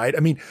somewhere, right? I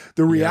mean,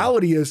 the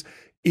reality is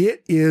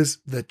it is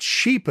the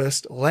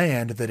cheapest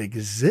land that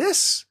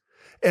exists.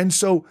 And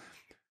so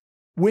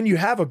when you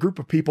have a group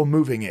of people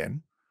moving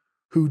in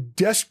who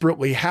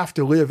desperately have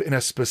to live in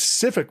a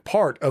specific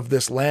part of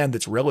this land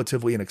that's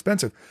relatively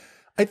inexpensive,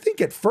 I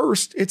think at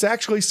first it's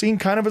actually seen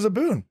kind of as a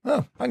boon.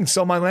 Oh, I can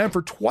sell my land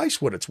for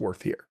twice what it's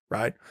worth here,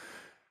 right?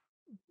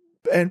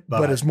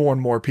 But as more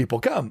and more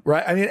people come,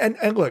 right? I mean,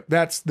 and look,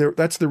 that's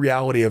the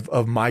reality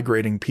of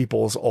migrating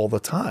peoples all the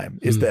time,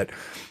 is that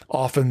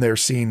often they're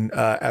seen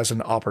as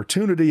an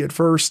opportunity at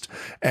first,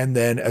 and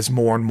then as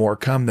more and more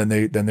come, then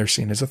they're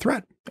seen as a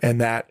threat,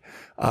 and that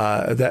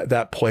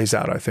plays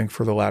out, I think,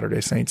 for the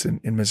Latter-day Saints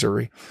in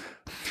Missouri.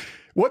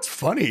 What's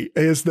funny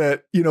is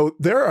that,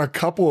 there are a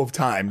couple of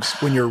times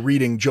when you're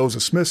reading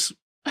Joseph Smith's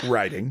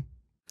writing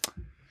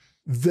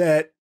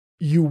that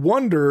you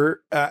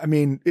wonder,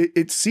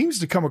 it seems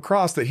to come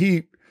across that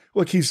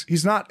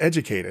he's not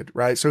educated,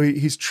 right? So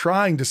he's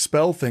trying to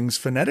spell things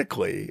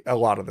phonetically a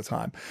lot of the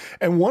time.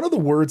 And one of the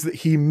words that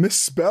he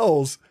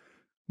misspells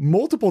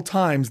multiple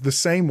times the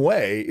same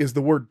way is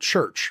the word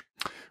church,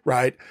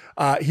 right?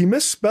 He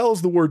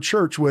misspells the word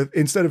church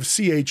instead of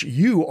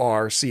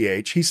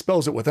C-H-U-R-C-H, he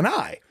spells it with an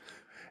I.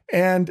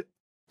 And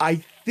I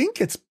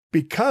think it's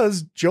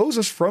because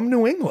Joseph's from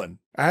New England.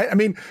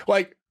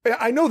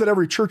 I know that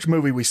every church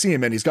movie we see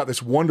him in, he's got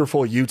this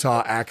wonderful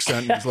Utah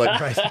accent. He's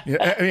like,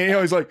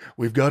 he's like,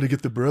 we've got to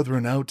get the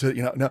brethren out to,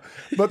 no.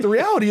 But the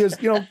reality is,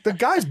 the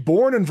guy's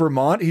born in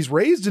Vermont. He's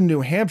raised in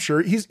New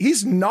Hampshire.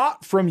 He's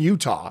not from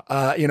Utah,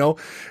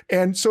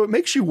 and so it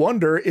makes you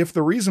wonder if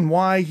the reason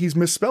why he's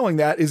misspelling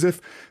that is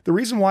if the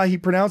reason why he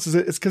pronounces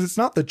it is because it's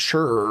not the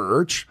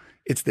church,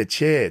 it's the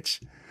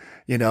church,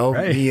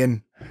 right. Me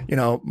and,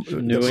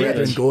 the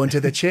brethren going to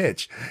the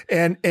church.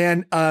 And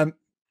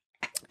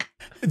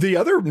the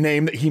other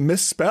name that he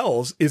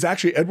misspells is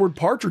actually Edward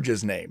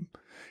Partridge's name.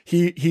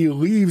 He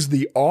leaves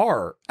the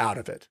R out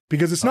of it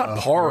because it's not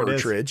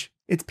partridge,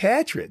 it's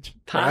Patridge,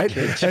 right?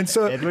 And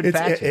so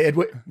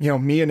Edward,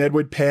 me and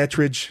Edward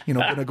Patridge,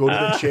 gonna go to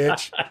the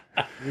church.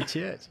 The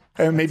church.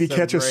 And maybe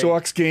catch a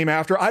Sox game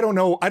after. I don't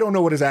know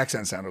what his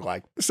accent sounded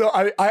like. So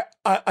I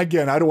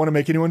again, I don't want to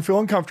make anyone feel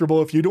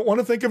uncomfortable. If you don't want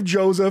to think of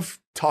Joseph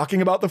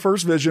talking about the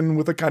first vision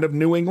with a kind of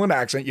New England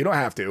accent, you don't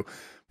have to.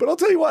 But I'll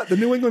tell you what, the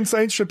New England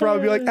Saints should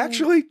probably be like,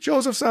 actually,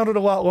 Joseph sounded a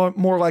lot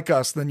more like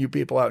us than you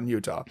people out in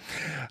Utah.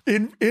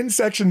 In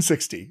section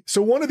 60.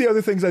 So one of the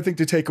other things I think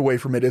to take away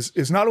from it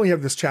is not only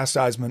have this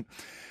chastisement,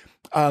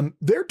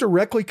 they're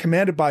directly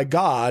commanded by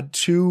God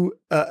to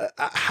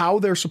how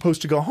they're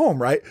supposed to go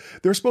home, right?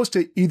 They're supposed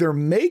to either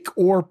make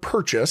or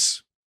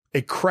purchase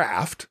a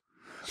craft,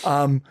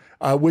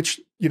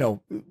 which,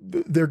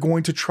 they're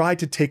going to try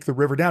to take the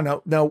river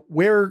down. Now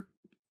where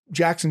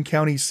Jackson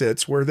County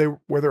sits, where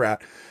they're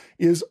at,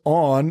 is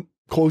on,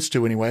 close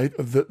to anyway,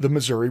 the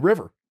Missouri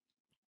River.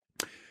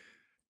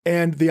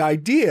 And the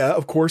idea,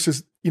 of course,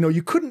 is,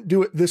 you couldn't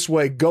do it this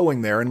way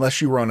going there unless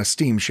you were on a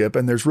steamship,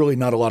 and there's really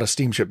not a lot of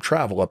steamship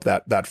travel up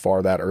that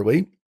far that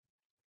early.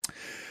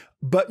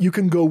 But you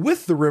can go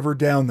with the river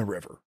down the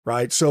river,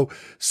 right? So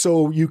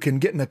you can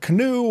get in a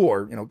canoe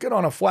or, get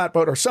on a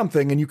flatboat or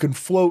something, and you can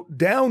float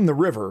down the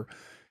river.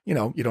 You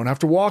don't have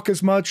to walk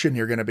as much, and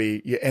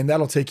and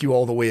that'll take you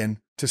all the way in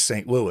to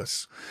St.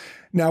 Louis.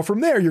 Now,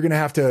 from there, you're going to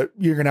have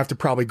to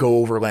probably go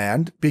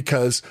overland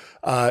because,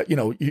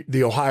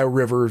 the Ohio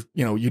River,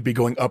 you'd be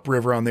going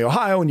upriver on the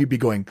Ohio and you'd be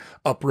going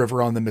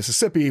upriver on the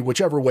Mississippi,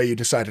 whichever way you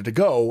decided to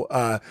go.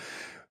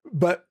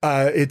 But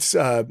it's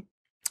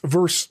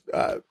verse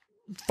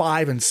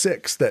 5 and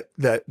 6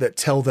 that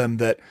tell them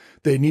that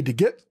they need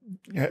to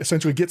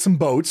essentially get some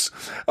boats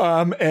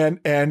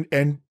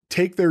and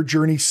take their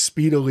journey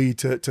speedily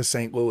to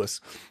St. Louis.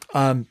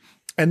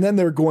 And then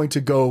they're going to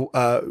go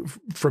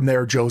from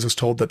there. Joseph's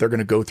told that they're going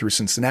to go through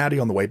Cincinnati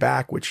on the way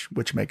back,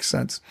 which makes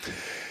sense.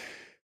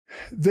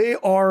 They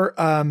are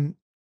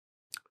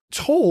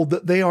told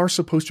that they are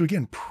supposed to,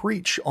 again,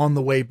 preach on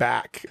the way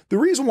back. The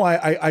reason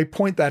why I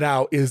point that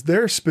out is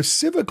they're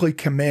specifically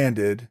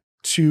commanded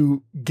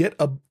to get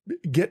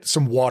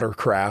some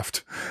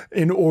watercraft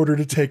in order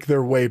to take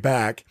their way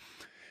back.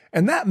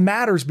 And that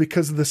matters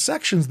because of the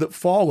sections that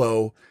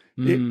follow.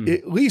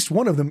 At least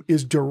one of them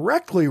is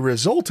directly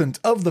resultant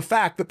of the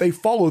fact that they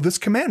follow this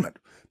commandment.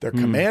 They're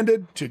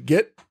commanded to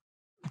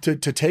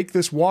take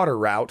this water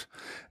route.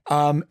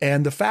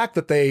 And the fact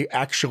that they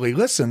actually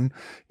listen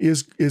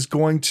is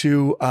going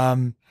to,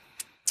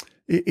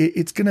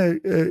 it's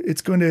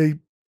going to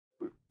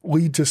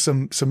lead to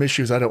some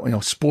issues. I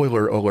don't,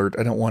 spoiler alert.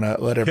 I don't want to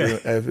let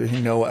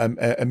everyone know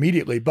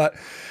immediately, but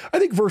I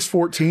think verse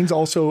 14 is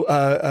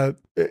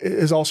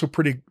also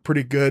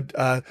pretty good.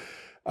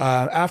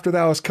 After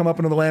thou hast come up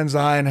into the land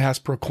Zion, and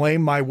hast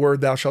proclaimed my word,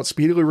 thou shalt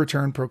speedily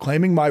return,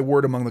 proclaiming my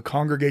word among the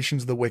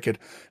congregations of the wicked,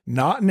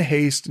 not in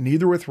haste,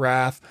 neither with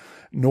wrath,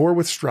 nor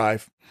with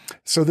strife.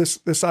 So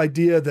this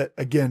idea that,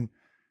 again,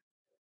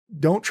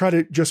 don't try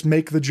to just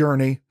make the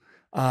journey.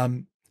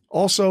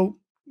 Also,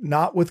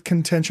 not with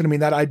contention. I mean,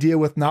 that idea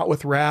with not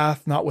with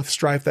wrath, not with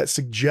strife, that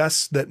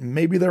suggests that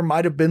maybe there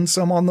might have been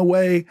some on the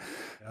way,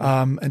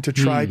 and to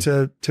try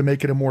to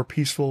make it a more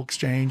peaceful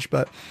exchange.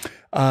 But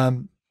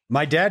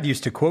my dad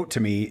used to quote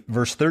to me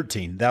verse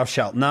 13, "Thou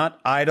shalt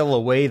not idle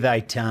away thy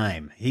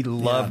time." He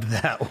loved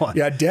that one.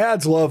 Yeah,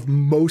 dads love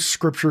most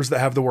scriptures that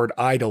have the word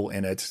idle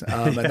in it.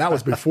 And that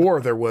was before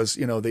there was,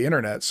 the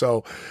internet.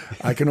 So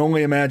I can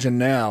only imagine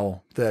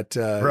now that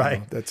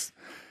right. That's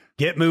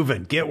get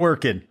moving, get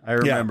working. I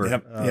remember.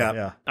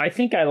 Yeah. I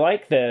think I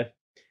like the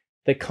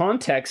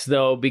context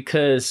though,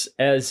 because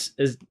as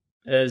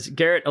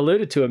Gerrit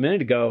alluded to a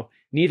minute ago,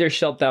 neither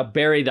shalt thou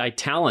bury thy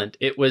talent.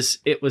 It was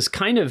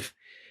kind of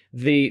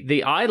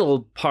the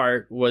idle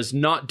part was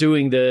not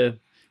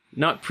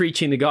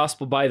preaching the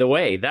gospel by the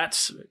way.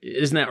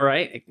 Isn't that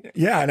right?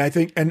 Yeah. And I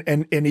think,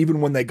 and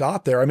even when they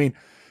got there, I mean,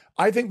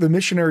 I think the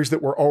missionaries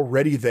that were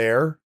already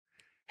there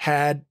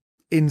had,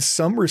 in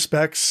some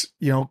respects,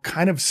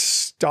 kind of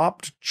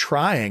stopped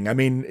trying. I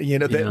mean,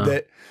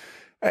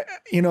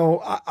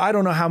 I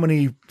don't know how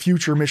many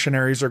future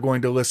missionaries are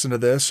going to listen to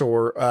this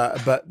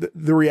but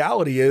the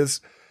reality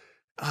is,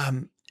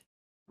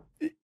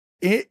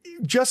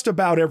 just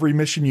about every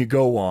mission you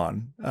go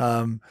on,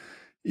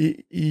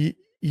 you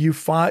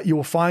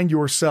will find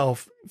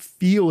yourself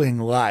feeling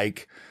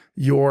like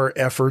your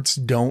efforts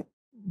don't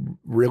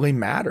really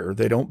matter.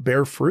 They don't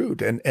bear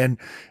fruit. And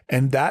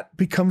that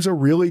becomes a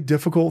really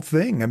difficult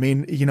thing. I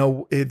mean,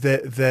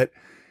 that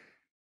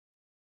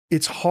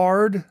it's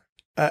hard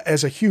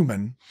as a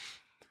human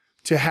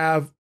to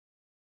have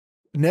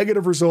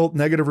negative result,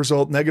 again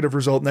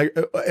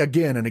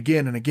and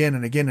again and again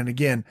and again and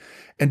again,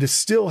 and to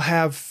still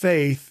have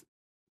faith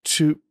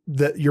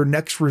that your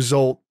next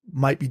result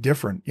might be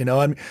different.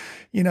 I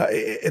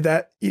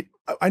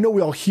know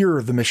we all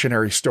hear the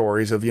missionary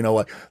stories of,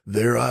 like,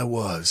 there I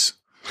was,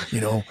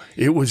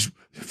 it was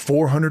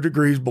 400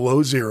 degrees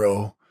below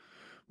zero.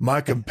 My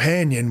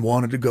companion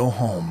wanted to go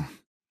home,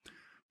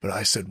 but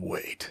I said,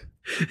 wait.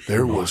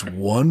 There was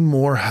one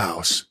more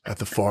house at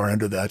the far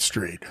end of that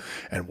street,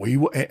 and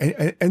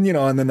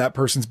and then that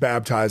person's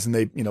baptized, and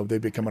they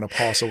become an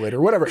apostle later,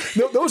 or whatever.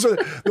 Those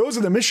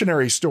are the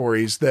missionary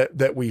stories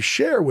that we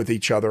share with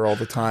each other all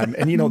the time,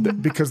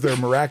 and because they're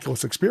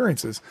miraculous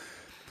experiences.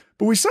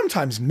 But we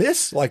sometimes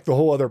miss like the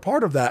whole other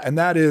part of that, and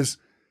that is,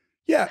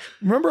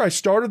 remember I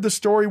started the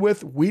story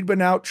with, we'd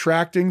been out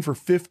tracting for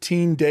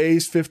 15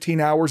 days, 15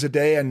 hours a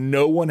day, and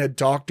no one had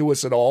talked to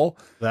us at all.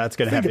 That's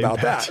going to have about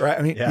impact. That, right?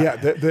 I mean,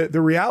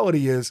 the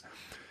reality is,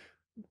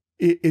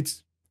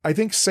 I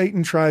think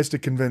Satan tries to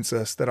convince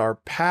us that our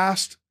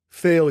past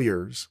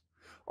failures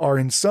are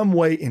in some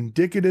way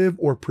indicative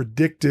or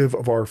predictive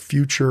of our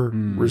future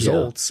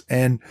results,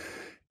 and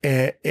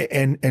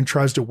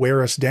tries to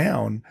wear us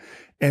down.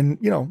 And,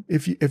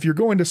 if you're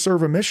going to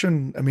serve a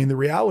mission, I mean, the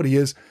reality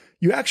is,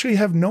 you actually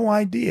have no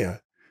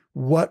idea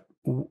what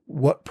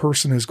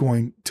person is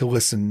going to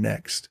listen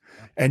next.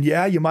 And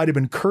you might have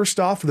been cursed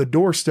off the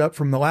doorstep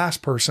from the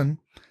last person,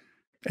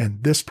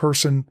 and this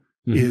person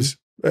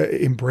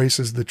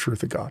embraces the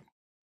truth of God.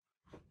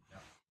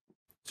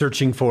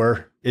 Searching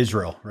for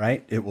Israel,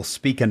 right? It will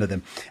speak unto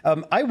them.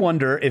 I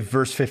wonder if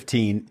verse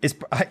 15 is,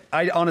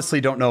 I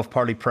honestly don't know if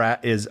Parley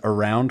Pratt is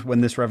around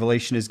when this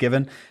revelation is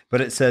given, but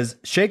it says,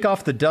 "Shake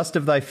off the dust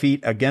of thy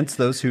feet against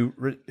those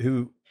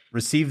who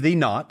receive thee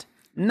not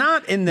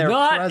in their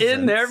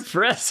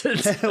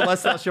presence,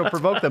 lest thou shalt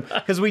provoke them."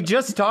 Because we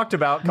just talked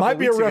about, might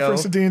be a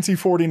reference to DNC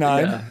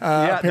 49.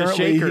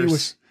 Apparently he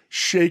was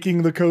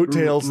shaking the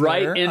coattails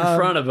right there. In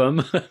front of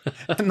him.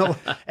 And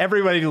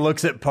everybody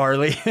looks at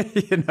Parley,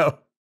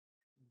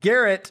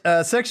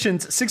 Gerrit,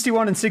 sections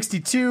 61 and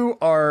 62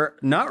 are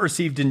not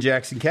received in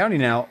Jackson County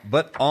now,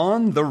 but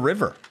on the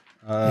river.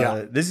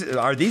 Are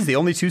these the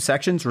only two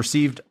sections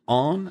received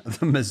on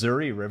the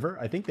Missouri River?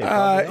 I think they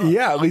probably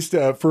are. At least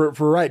for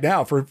right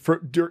now,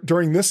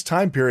 during this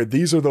time period,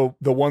 these are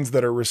the ones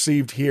that are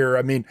received here.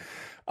 I mean,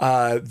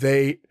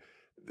 and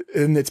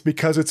it's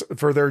because it's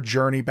for their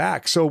journey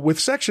back. So with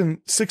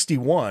section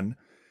 61,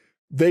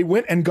 they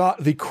went and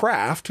got the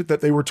craft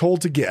that they were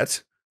told to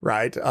get,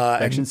 right?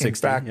 Section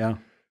 60, in fact,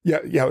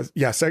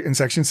 in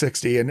section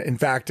 60. And in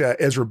fact,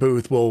 Ezra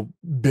Booth will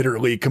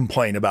bitterly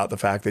complain about the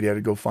fact that he had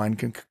to go find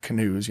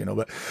canoes,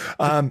 but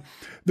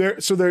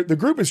the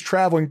group is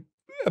traveling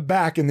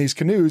back in these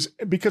canoes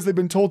because they've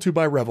been told to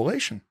by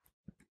revelation.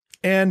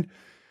 And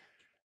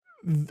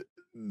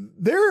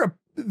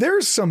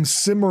there's some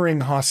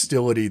simmering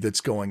hostility that's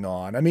going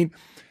on. I mean,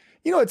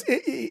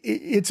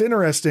 it's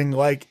interesting.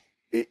 Like,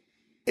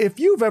 if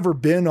you've ever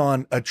been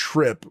on a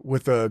trip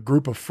with a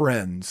group of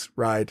friends,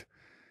 right?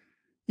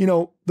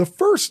 You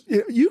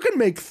can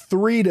make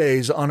 3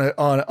 days on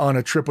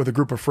a trip with a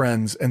group of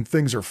friends and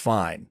things are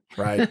fine,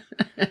 right?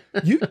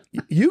 you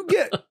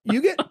get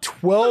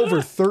 12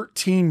 or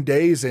 13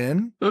 days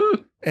in,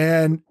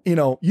 and you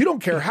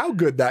don't care how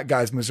good that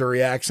guy's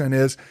Missouri accent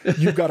is,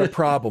 you've got a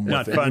problem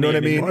with it. You know what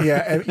anymore.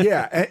 I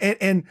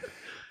mean?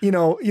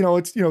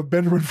 It's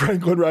Benjamin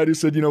Franklin, right, who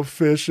said,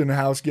 fish and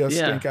house guests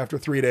stink after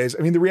 3 days.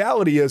 I mean, the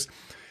reality is,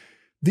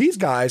 these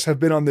guys have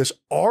been on this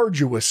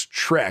arduous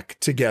trek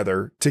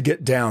together to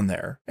get down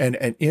there, and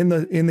in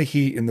the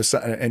heat, in the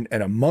sun, and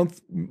a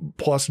month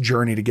plus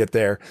journey to get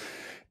there.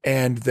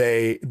 And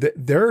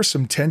there are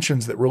some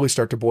tensions that really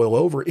start to boil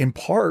over, in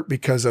part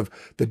because of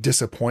the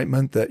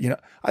disappointment that,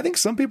 I think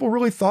some people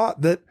really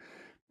thought that,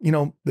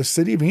 the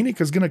city of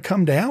Enoch is going to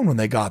come down when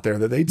they got there,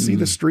 that they'd see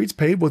the streets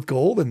paved with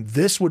gold, and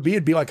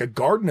it'd be like a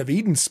Garden of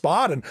Eden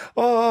spot.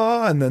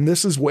 And then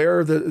this is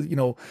where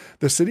the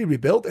city would be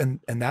built.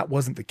 And that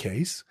wasn't the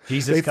case.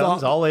 Jesus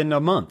comes all in a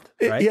month,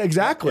 right? Yeah,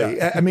 exactly.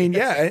 Yeah. I mean,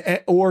 yeah.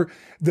 Or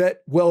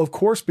that, well, of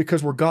course,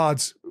 because we're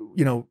God's,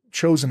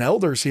 chosen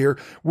elders here,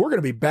 we're going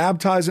to be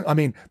baptizing. I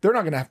mean, there's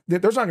not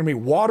going to be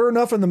water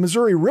enough in the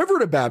Missouri River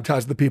to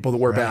baptize the people that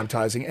we're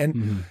baptizing.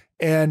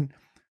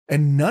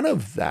 And none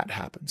of that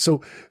happened.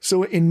 So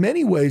in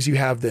many ways, you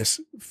have this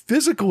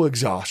physical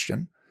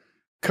exhaustion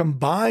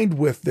combined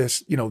with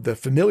this, the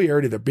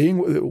familiarity, the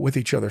being with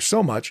each other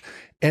so much.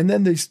 And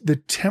then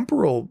the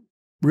temporal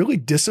really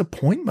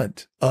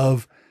disappointment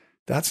of,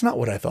 that's not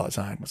what I thought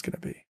Zion was going to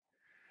be.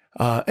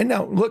 And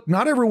now look,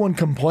 not everyone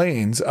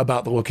complains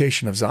about the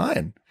location of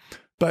Zion,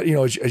 but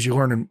as you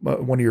learned in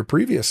one of your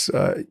previous,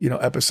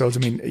 episodes, I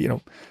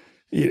mean,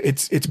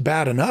 it's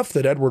bad enough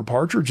that Edward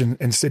Partridge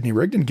and Sidney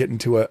Rigdon get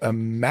into a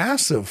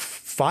massive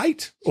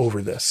fight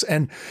over this.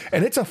 And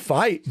it's a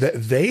fight that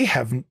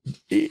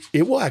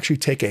it will actually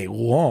take a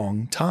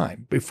long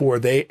time before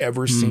they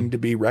ever seem to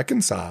be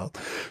reconciled.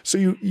 So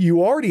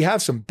you already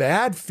have some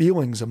bad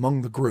feelings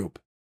among the group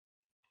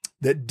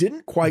that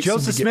didn't quite.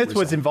 Joseph Smith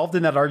was involved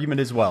in that argument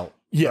as well.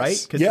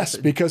 Yes. Right? Yes.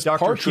 Because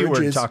Dr.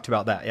 Partridge talked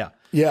about that. Yeah.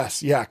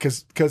 Yes. Yeah.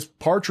 Because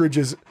Partridge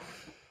is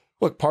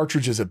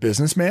a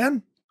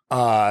businessman.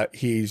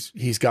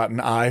 He's got an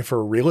eye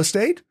for real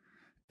estate.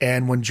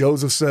 And when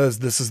Joseph says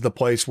this is the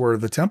place where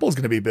the temple is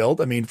going to be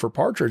built, I mean, for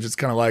Partridge, it's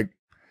kind of like,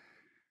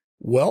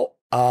 well,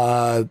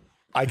 I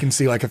can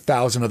see like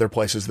 1,000 other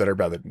places that are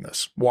better than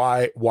this.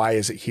 Why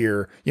is it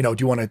here? Do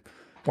you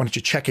why don't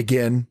you check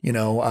again?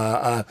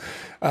 Not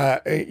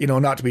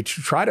to be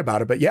too trite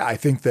about it, but yeah, I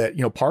think that,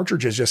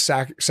 Partridge has just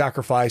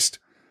sacrificed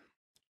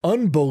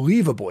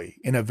unbelievably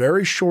in a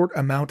very short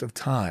amount of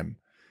time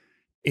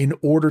in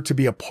order to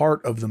be a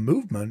part of the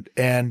movement.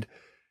 And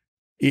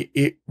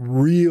it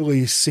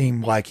really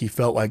seemed like he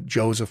felt like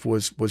Joseph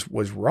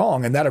was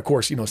wrong. And that, of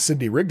course,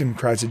 Sidney Rigdon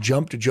tries to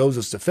jump to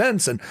Joseph's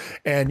defense. And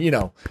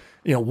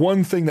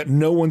one thing that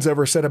no one's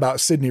ever said about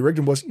Sidney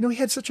Rigdon was, he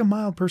had such a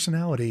mild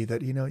personality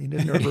that, you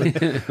didn't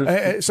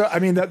ever. So, I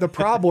mean, the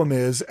problem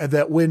is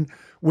that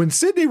when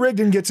Sidney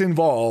Rigdon gets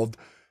involved,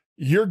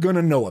 you're going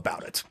to know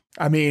about it.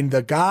 I mean,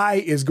 the guy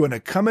is going to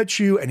come at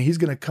you, and he's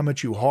going to come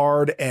at you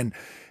hard. And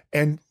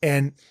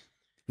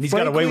he's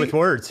got a way with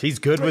words. He's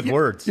good with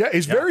words. Yeah,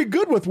 he's very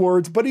good with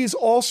words, but he's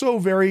also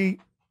very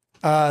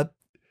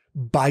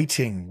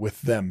biting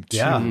with them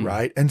too,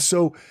 right? And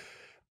so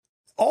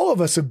all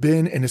of us have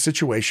been in a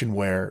situation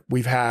where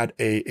we've had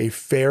a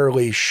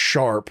fairly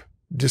sharp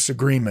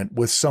disagreement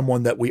with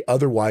someone that we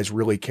otherwise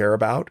really care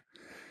about.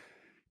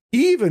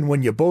 Even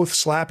when you both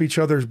slap each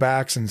other's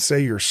backs and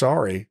say you're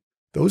sorry,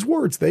 those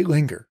words, they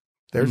linger.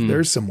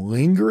 There's some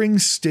lingering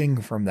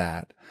sting from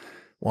that.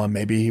 Well,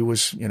 maybe he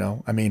was,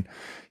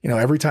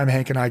 every time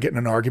Hank and I get in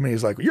an argument,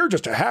 he's like, you're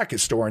just a hack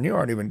historian. You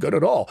aren't even good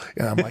at all.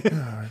 And I'm like,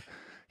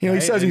 he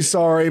says he's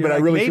sorry, but I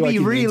really feel like he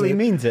really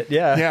means it.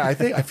 Yeah. Yeah.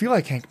 I feel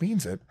like Hank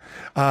means it.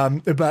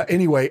 But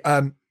anyway,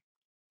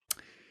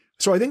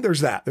 so I think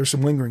there's that. There's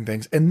some lingering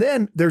things. And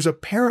then there's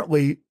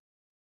apparently,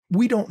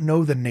 we don't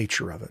know the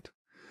nature of it.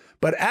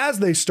 But as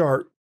they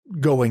start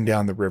going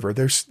down the river,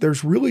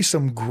 there's really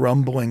some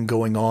grumbling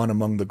going on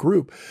among the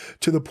group,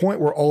 to the point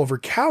where Oliver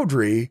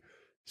Cowdery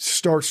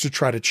starts to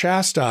try to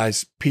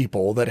chastise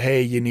people that,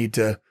 hey, you need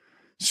to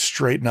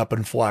straighten up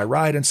and fly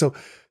right. And so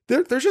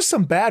there's just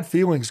some bad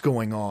feelings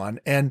going on.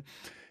 And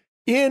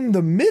in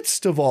the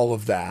midst of all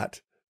of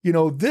that,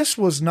 this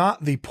was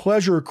not the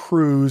pleasure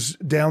cruise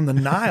down the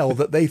Nile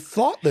that they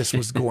thought this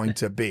was going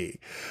to be.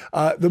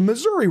 The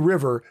Missouri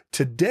River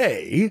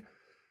today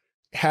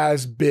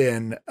has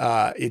been,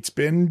 it's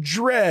been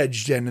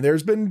dredged, and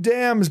there's been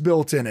dams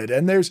built in it,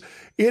 and it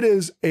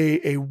is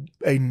a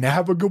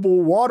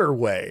navigable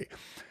waterway.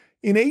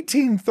 In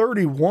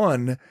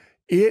 1831,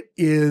 it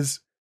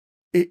is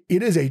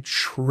a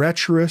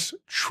treacherous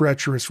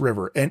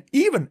river. And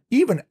even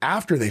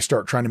after they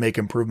start trying to make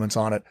improvements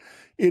on it,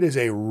 it is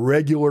a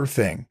regular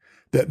thing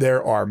that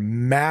there are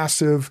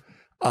massive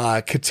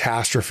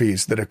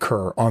catastrophes that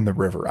occur on the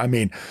river. I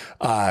mean,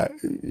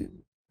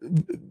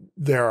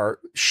 there are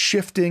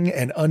shifting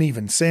and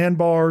uneven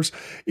sandbars.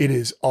 It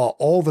is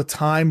all the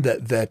time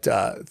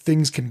that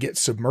things can get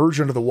submerged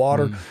under the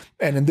water.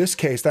 And in this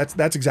case,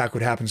 that's exactly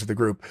what happens to the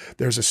group.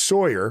 There's a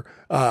sawyer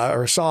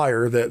or a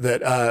sire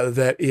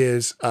that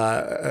is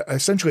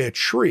essentially a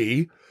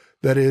tree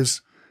that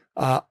is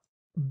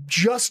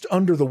just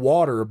under the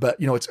water, but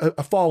it's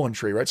a fallen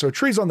tree, right? So a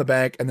tree's on the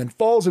bank and then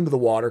falls into the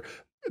water.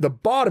 The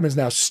bottom is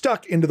now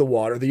stuck into the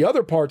water. The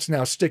other part's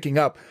now sticking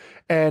up,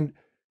 and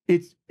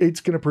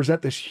it's going to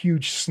present this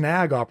huge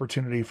snag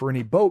opportunity for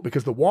any boat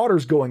because the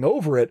water's going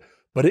over it,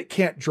 but it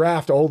can't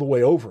draft all the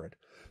way over it.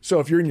 So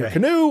if you're in your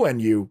canoe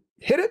and you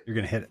hit it, you're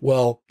going to hit it.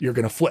 Well, you're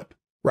going to flip,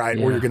 right?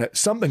 Yeah. Or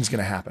something's going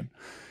to happen.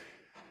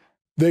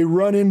 They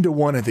run into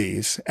one of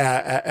these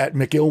at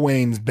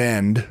McIlwain's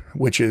Bend,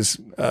 which is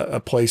a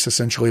place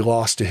essentially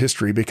lost to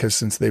history because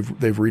since they've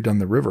redone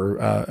the river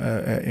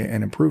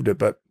and improved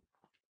it,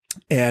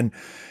 and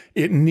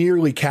it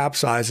nearly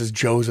capsizes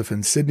Joseph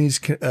and Sidney's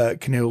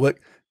canoe. Look,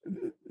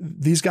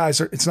 these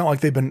guys it's not like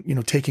they've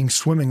been, taking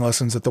swimming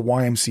lessons at the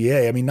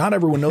YMCA. I mean, not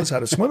everyone knows how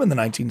to swim in the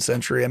 19th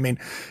century. I mean,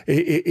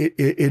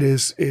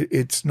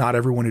 it's not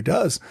everyone who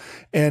does.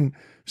 And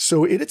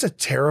so it's a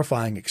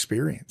terrifying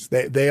experience.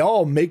 They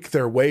all make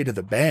their way to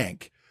the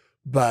bank,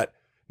 but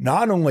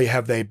not only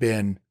have they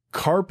been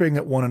carping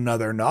at one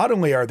another, not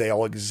only are they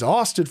all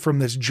exhausted from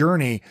this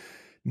journey,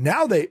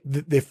 now they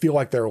feel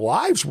like their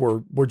lives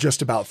were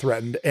just about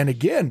threatened. And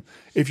again,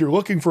 if you're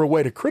looking for a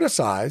way to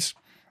criticize,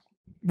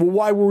 well,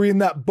 why were we in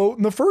that boat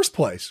in the first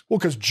place? Well,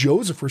 because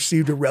Joseph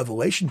received a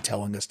revelation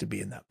telling us to be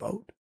in that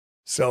boat.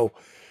 So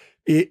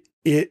the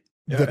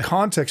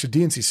context of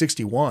D&C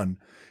 61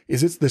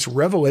 is it's this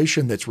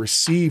revelation that's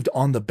received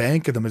on the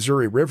bank of the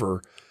Missouri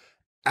River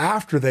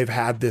after they've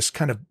had this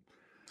kind of,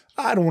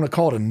 I don't want to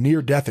call it a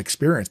near-death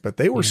experience, but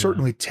they were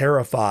certainly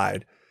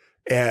terrified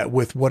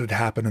with what had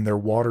happened in their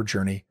water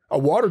journey, a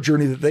water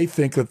journey that they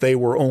think that they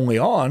were only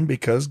on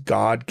because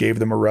God gave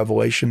them a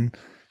revelation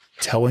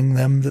telling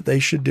them that they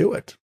should do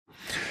it.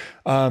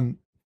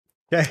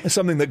 It's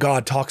something that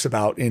God talks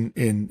about in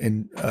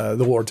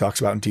the Lord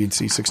talks about in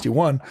D&C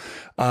 61.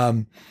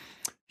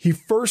 He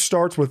first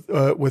starts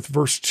with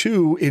verse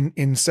 2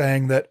 in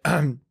saying that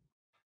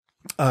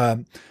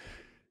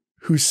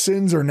whose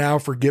sins are now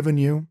forgiven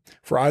you.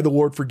 For I, the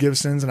Lord, forgive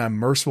sins, and I'm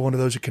merciful unto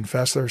those who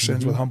confess their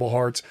sins with humble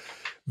hearts.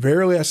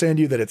 Verily I say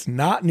unto you that it's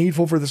not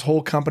needful for this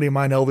whole company of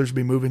mine elders to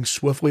be moving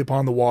swiftly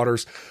upon the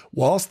waters,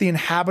 whilst the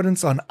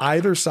inhabitants on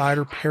either side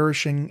are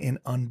perishing in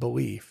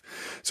unbelief.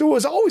 So it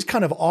was always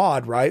kind of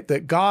odd, right?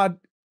 That God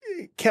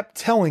kept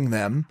telling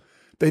them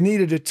they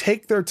needed to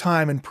take their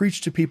time and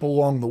preach to people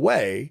along the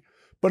way,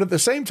 but at the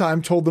same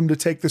time told them to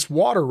take this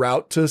water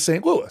route to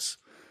St. Louis.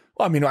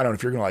 Well, I mean, I don't know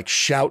if you're going to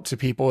shout to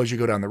people as you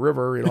go down the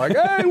river. You're like,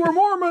 hey, we're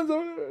Mormons.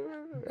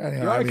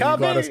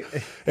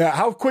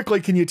 How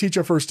quickly can you teach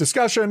a first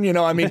discussion?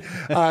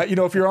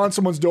 If you're on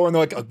someone's door and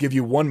they're like, I'll give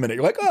you 1 minute.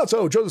 You're like, oh,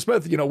 so Joseph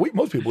Smith,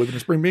 most people believe in the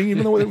spring being,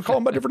 even though we call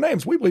them by different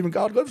names. We believe in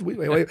God lives.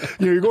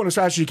 You're going as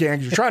fast as you can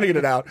because you're trying to get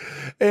it out.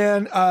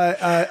 And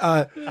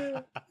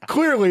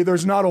clearly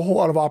there's not a whole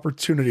lot of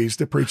opportunities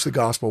to preach the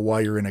gospel while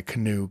you're in a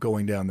canoe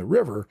going down the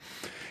river.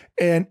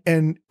 And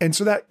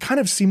so that kind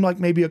of seemed like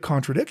maybe a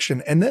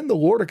contradiction. And then the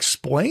Lord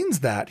explains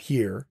that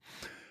here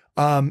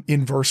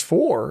in verse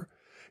 4.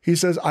 He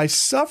says, I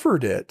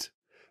suffered it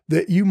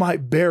that you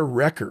might bear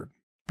record.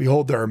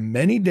 Behold, there are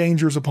many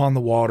dangers upon the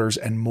waters,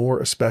 and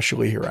more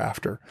especially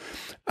hereafter.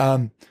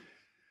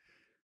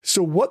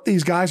 So what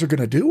these guys are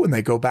going to do when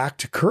they go back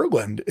to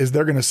Kirtland is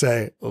they're going to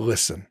say,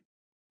 listen,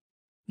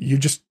 you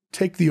just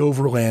take the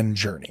overland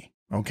journey.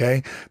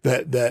 Okay.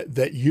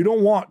 That you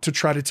don't want to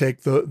try to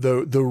take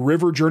the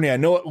river journey. I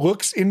know it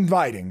looks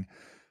inviting,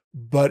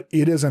 but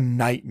it is a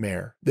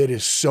nightmare that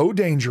is so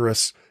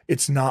dangerous.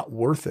 It's not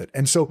worth it.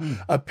 And so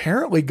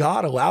apparently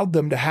God allowed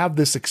them to have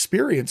this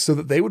experience so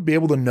that they would be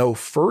able to know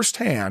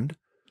firsthand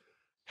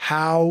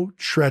how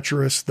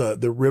treacherous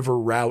the river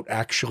route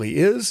actually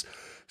is,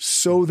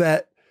 so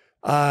that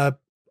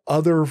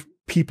other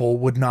people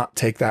would not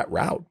take that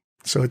route.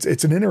 So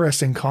it's an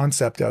interesting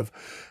concept of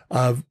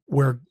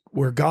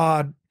where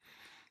God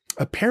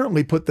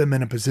apparently put them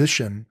in a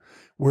position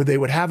where they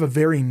would have a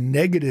very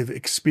negative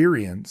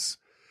experience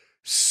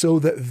so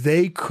that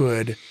they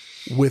could,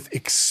 with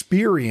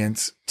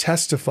experience,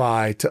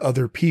 testify to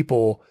other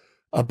people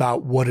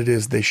about what it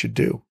is they should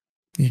do.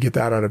 You get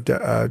that out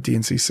of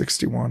D&C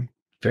 61.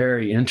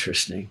 Very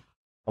interesting.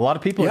 A lot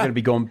of people are going to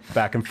be going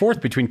back and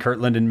forth between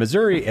Kirtland and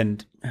Missouri,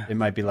 and it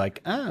might be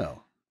like,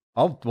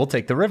 we'll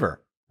take the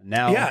river.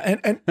 Now,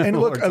 and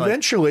look,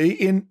 eventually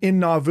in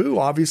Nauvoo,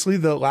 obviously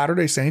the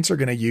Latter-day Saints are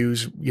going to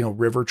use,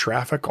 river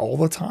traffic all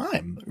the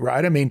time,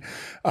 right? I mean,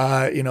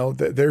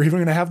 they're even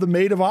going to have the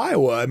Maid of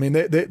Iowa. I mean,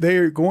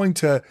 they're going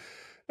to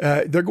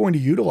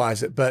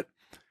utilize it, but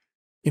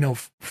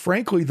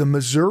frankly, the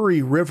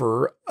Missouri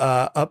River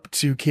up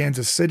to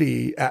Kansas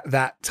City at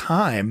that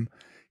time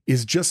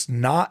is just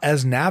not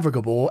as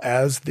navigable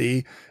as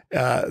the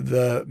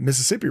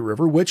Mississippi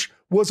River, which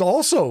was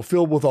also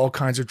filled with all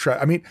kinds of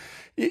traffic. I mean,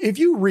 if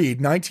you read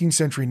 19th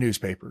century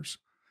newspapers,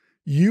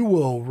 you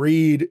will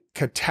read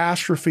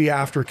catastrophe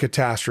after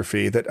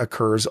catastrophe that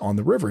occurs on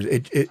the rivers.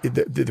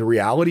 The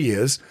reality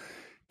is,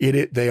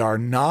 they are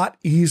not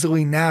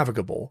easily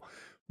navigable,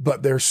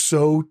 but they're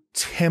so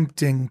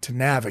tempting to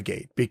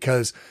navigate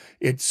because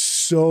it's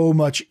so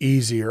much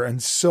easier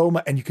and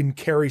and you can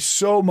carry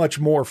so much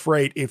more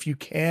freight if you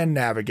can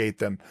navigate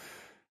them.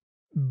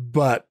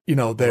 But,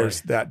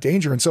 there's that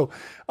danger. And so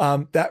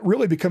that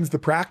really becomes the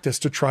practice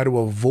to try to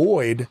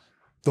avoid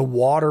the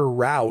water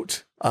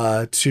route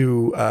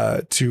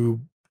to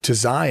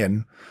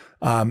Zion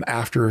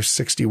after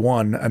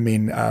 61. I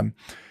mean,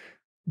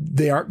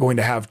 they aren't going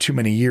to have too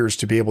many years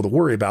to be able to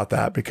worry about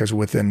that, because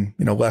within,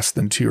 less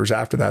than 2 years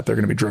after that, they're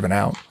going to be driven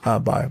out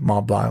by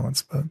mob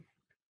violence. But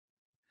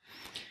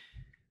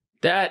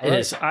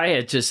I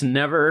had just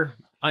never.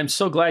 I'm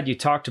so glad you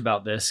talked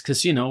about this,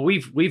 because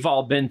we've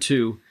all been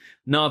to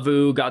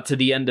Nauvoo, got to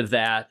the end of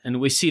that, and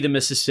we see the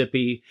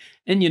Mississippi,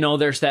 and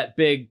there's that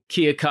big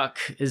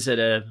Keokuk. Is it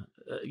a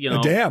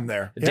dam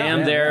there?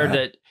 Dam there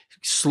that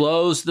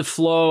slows the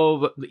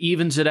flow,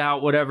 evens it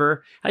out,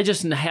 whatever. I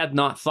just had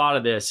not thought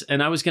of this,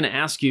 and I was going to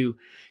ask you,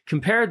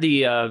 compare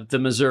the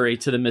Missouri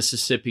to the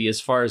Mississippi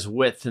as far as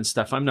width and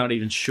stuff. I'm not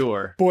even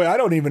sure. Boy, I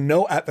don't even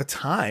know at the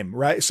time,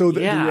 right? So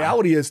the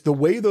reality is, the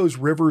way those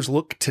rivers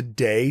look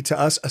today to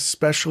us,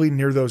 especially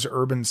near those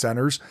urban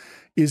centers,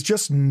 is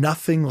just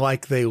nothing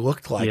like they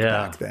looked like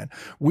back then.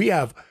 We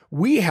have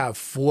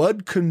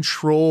flood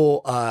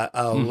control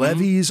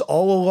levees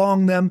all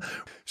along them.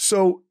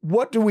 So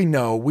what do we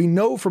know? We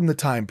know from the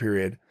time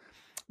period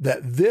that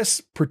this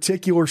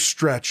particular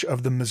stretch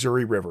of the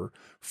Missouri River,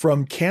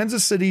 from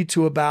Kansas City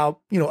to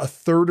about, a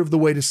third of the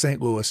way to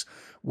St. Louis,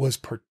 was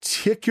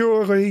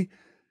particularly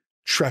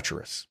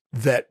treacherous.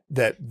 That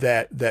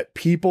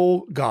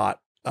people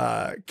got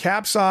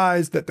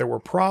capsized, that there were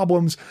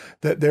problems,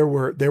 that there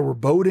were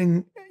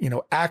boating,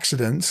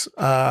 accidents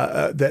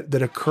that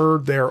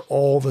occurred there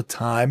all the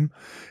time.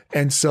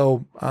 And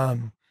so,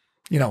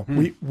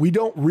 we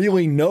don't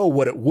really know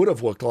what it would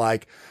have looked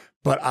like,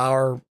 but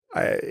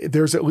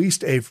there's at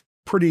least a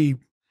pretty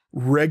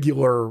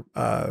regular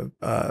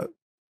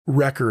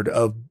record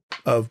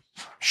of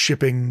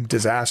shipping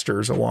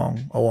disasters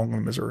along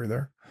the Missouri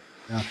there.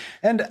 Yeah.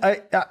 And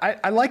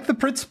I like the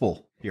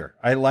principle here.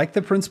 I like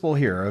the principle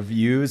here of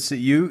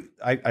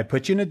I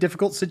put you in a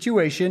difficult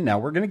situation. Now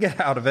we're going to get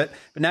out of it,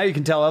 but now you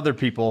can tell other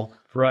people,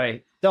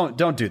 right? Don't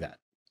do that.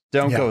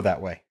 Don't go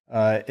that way.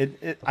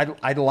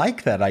 I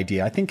like that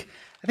idea. I think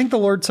the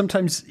Lord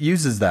sometimes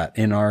uses that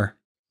in our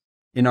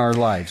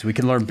lives. We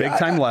can learn big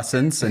time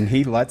lessons, and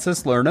He lets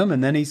us learn them,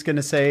 and then He's going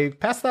to say,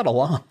 pass that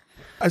along.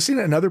 I've seen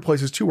it in other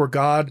places too, where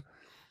God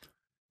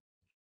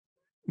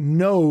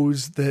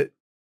knows that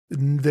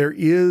there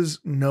is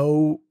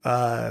no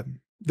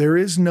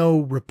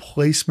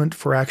replacement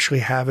for actually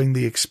having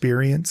the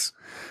experience.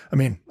 I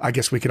mean, I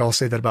guess we could all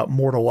say that about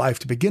mortal life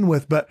to begin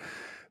with, but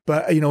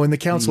in the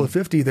Council of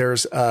 50,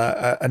 there's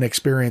an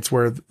experience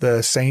where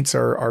the saints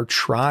are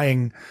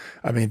trying.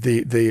 I mean,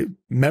 the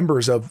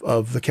members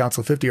of the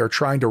Council of 50 are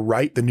trying to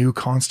write the new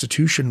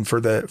constitution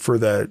for the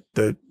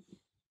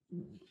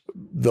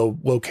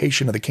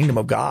location of the kingdom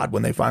of God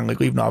when they finally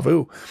leave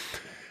Nauvoo.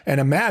 And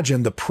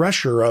imagine the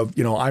pressure of,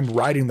 I'm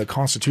writing the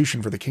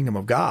constitution for the kingdom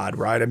of God,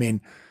 right? I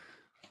mean,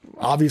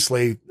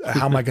 obviously,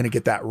 how am I going to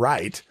get that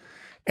right?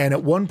 And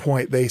at one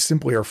point, they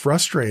simply are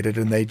frustrated,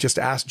 and they just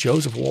ask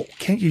Joseph, well,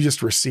 can't you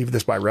just receive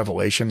this by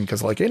revelation?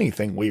 Because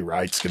anything we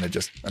write's going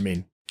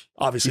to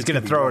obviously he's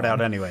going to throw it out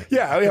anyway.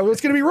 Yeah,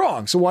 it's going to be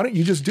wrong. So why don't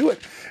you just do it?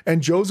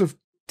 And Joseph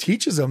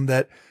teaches them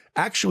that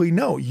actually,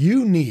 no,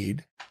 you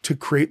need to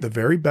create the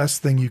very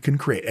best thing you can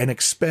create and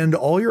expend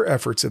all your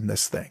efforts in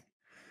this thing.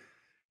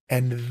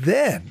 And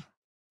then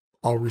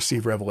I'll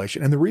receive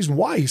revelation. And the reason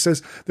why, he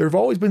says, there have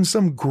always been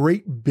some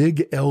great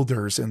big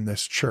elders in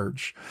this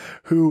church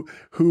who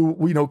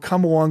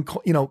come along,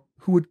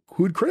 who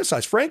would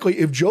criticize. Frankly,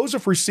 if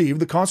Joseph received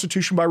the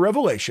Constitution by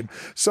revelation,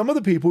 some of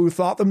the people who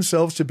thought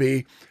themselves to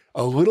be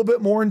a little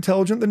bit more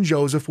intelligent than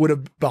Joseph would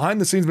have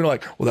behind the scenes been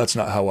like, well, that's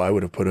not how I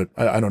would have put it.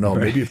 I don't know.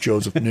 Right. Maybe if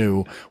Joseph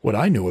knew what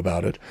I knew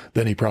about it,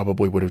 then he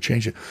probably would have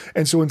changed it.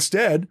 And so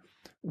instead,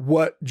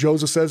 what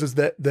Joseph says is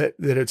that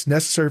it's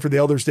necessary for the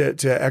elders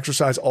to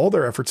exercise all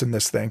their efforts in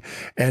this thing.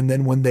 And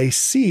then when they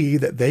see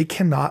that they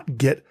cannot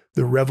get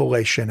the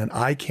revelation and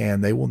I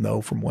can, they will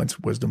know from whence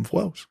wisdom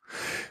flows.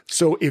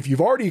 So if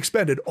you've already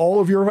expended all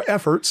of your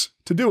efforts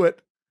to do it,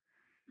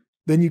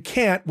 then you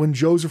can't, when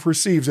Joseph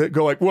receives it,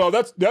 go like, well,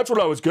 that's what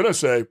I was going to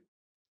say.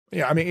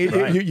 Yeah, I mean,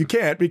 right. you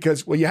can't,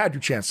 because, well, you had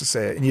your chance to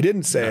say it and you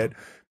didn't say it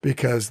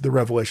because the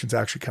revelation's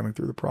actually coming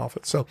through the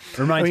prophet. So it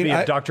reminds me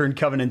of Doctrine and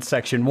Covenants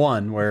section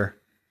 1, where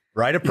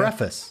write a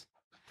preface,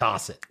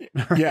 toss it.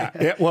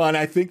 Yeah. Well, and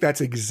I think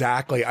that's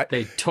exactly.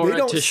 They tore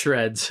it to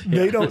shreds.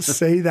 They don't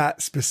say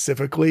that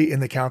specifically in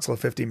the Council of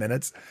 50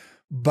 Minutes,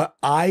 but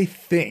I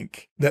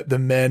think that the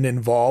men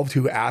involved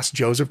who asked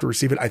Joseph to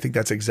receive it, I think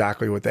that's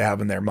exactly what they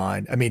have in their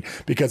mind. I mean,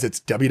 because it's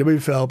W.W.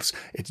 Phelps,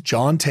 it's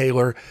John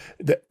Taylor,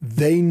 that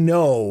they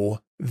know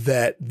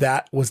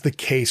that was the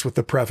case with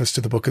the preface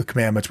to the Book of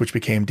Commandments, which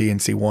became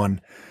D&C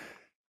 1,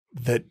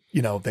 that,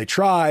 they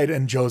tried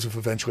and Joseph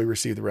eventually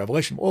received the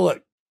revelation. Well,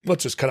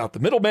 let's just cut out the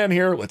middleman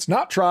here. Let's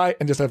not try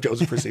and just have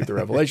Joseph receive the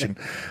revelation.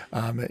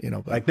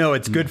 No,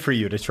 it's good for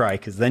you to try,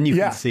 because then you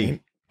can see.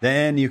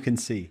 Then you can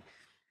see.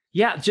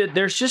 Yeah,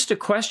 there's just a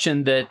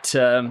question that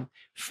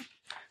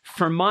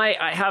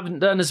I haven't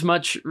done as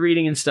much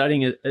reading and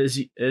studying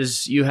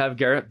as you have,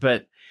 Gerrit,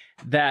 but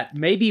that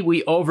maybe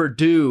we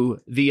overdo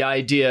the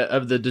idea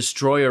of the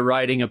destroyer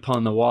riding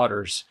upon the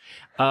waters.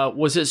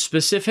 Was it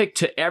specific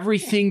to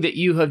everything that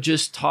you have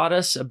just taught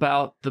us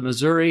about the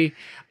Missouri?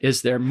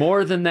 Is there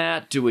more than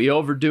that? Do we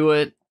overdo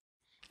it?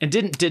 And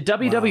did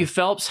W.W.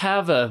 Phelps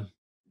have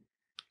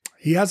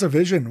He has a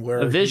vision where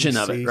a vision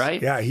of it,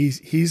 right? Yeah,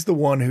 he's the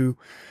one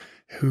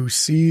who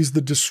sees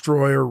the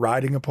destroyer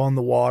riding upon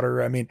the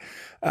water. I mean,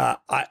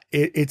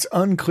 it's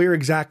unclear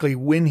exactly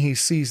when he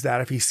sees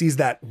that. If he sees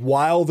that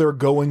while they're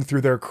going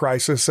through their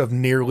crisis of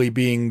nearly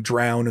being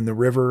drowned in the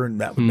river,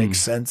 and that would make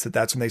sense that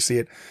that's when they see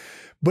it.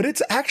 But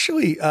it's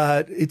actually,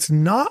 it's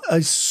not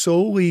a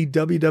solely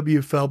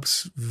W.W.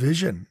 Phelps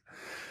vision.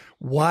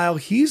 While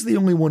he's the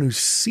only one who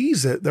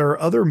sees it, there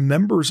are other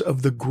members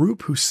of the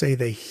group who say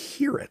they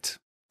hear it,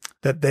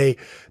 that they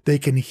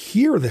can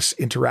hear this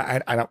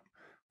interact. I'm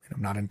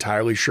not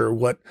entirely sure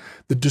what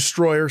the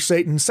destroyer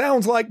Satan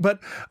sounds like, but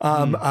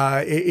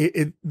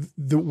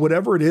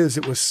whatever it is,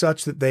 it was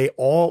such that they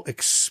all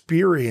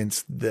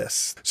experienced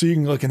this. So you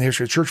can look in the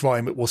History of the Church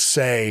volume; it will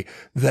say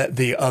that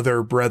the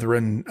other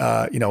brethren,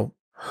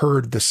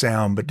 heard the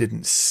sound but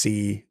didn't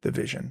see the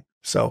vision.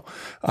 So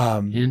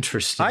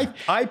interesting.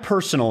 I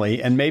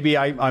personally, and maybe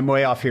I'm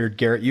way off here,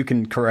 Gerrit, you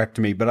can correct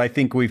me, but I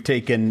think we've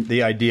taken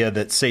the idea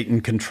that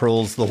Satan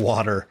controls the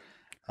water.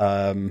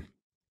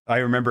 I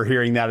remember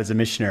hearing that as a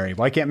missionary.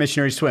 Why can't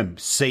missionaries swim?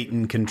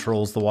 Satan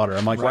controls the water.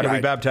 I'm like, why do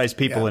we baptize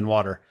people in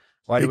water?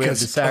 Why do we have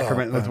the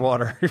sacrament with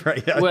water?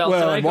 Right. I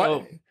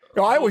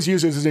always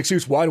use it as an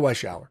excuse. Why do I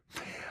shower?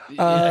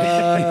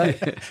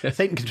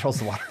 Satan controls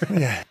the water.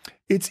 Yeah.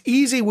 It's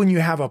easy when you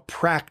have a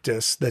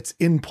practice that's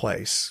in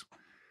place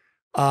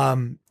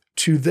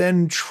to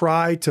then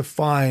try to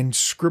find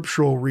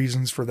scriptural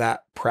reasons for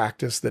that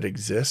practice that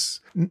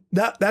exists.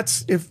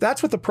 If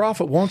that's what the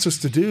prophet wants us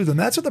to do, then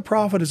that's what the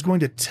prophet is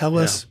going to tell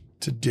us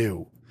to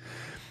do.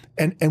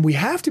 And we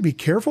have to be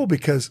careful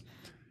because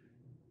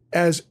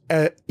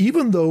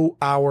even though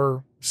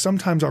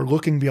sometimes our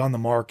looking beyond the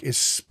mark is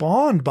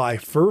spawned by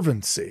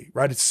fervency,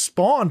 right? It's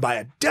spawned by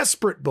a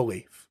desperate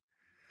belief.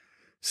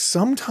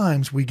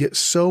 Sometimes we get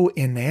so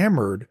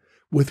enamored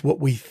with what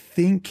we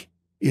think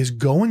is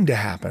going to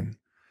happen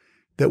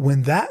that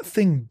when that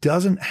thing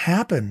doesn't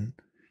happen,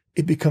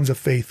 it becomes a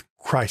faith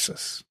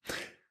crisis.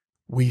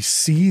 We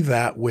see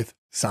that with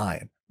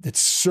Zion.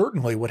 It's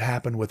certainly what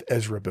happened with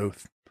Ezra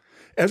Booth.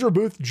 Ezra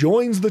Booth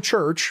joins the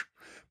church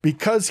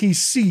because he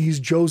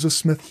sees Joseph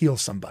Smith heal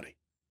somebody.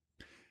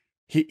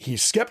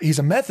 He's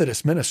a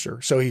Methodist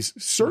minister, so he's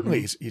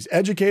certainly he's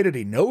educated.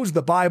 He knows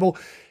the Bible.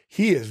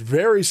 He is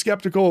very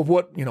skeptical of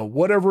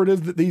whatever it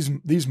is that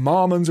these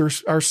Mormons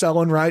are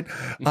selling, right?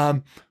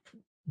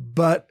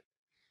 But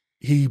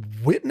he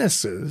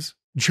witnesses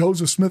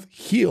Joseph Smith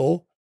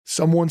heal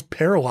someone's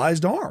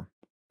paralyzed arm.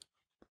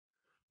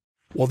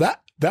 Well,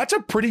 that's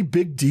a pretty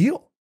big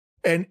deal.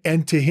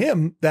 And to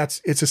him, it's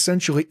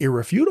essentially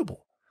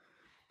irrefutable.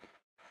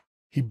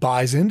 He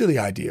buys into the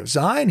idea of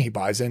Zion. He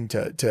buys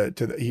into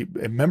he's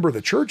a member of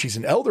the church. He's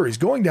an elder. He's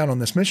going down on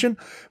this mission.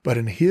 But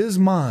in his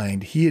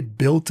mind, he had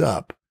built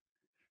up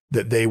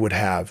that they would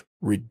have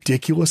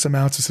ridiculous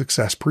amounts of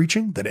success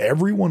preaching, that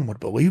everyone would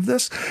believe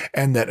this,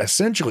 and that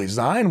essentially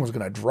Zion was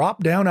going to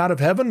drop down out of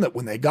heaven, that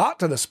when they got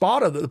to the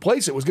spot of the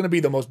place, it was going to be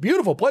the most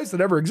beautiful place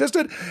that ever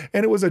existed.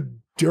 And it was a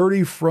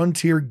dirty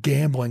frontier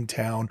gambling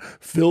town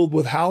filled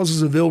with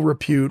houses of ill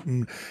repute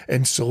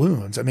and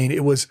saloons. I mean,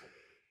 it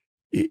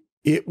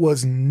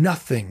was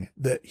nothing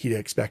that he'd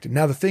expected.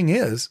 Now, the thing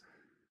is,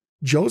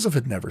 Joseph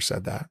had never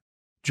said that.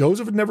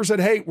 Joseph had never said,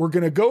 hey, we're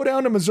going to go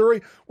down to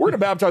Missouri. We're going to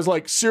baptize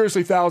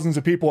seriously thousands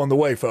of people on the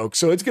way, folks.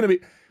 So it's going to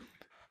be,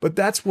 but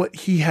that's what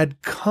he had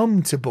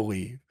come to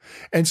believe.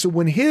 And so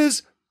when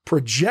his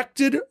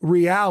projected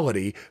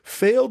reality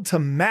failed to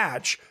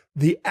match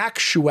the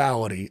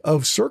actuality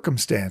of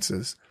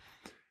circumstances,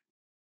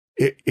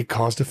 it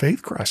caused a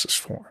faith crisis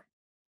for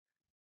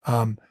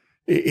him.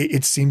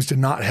 It seems to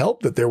not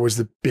help that there was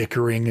the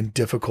bickering and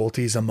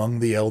difficulties among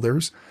the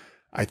elders.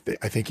 I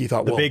think he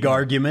thought, the big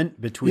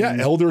argument between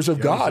elders of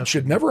God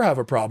should never have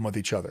a problem with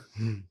each other.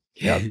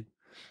 Yeah. I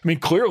mean,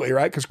 clearly,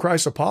 right? Because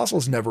Christ's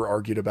apostles never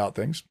argued about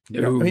things.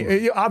 I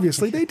mean,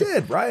 obviously they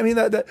did, right? I mean,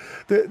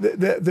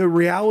 the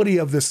reality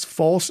of this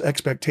false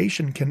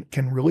expectation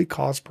can really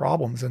cause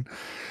problems. And,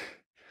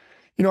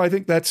 I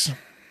think that's...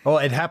 Well,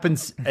 it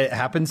happens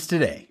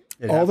today.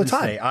 All the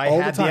time. I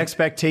had the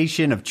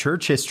expectation of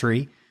church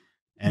history.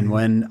 And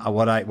when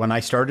I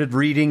started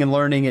reading and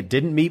learning, it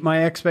didn't meet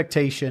my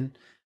expectation.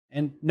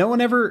 And no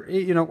one ever,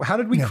 how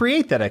did we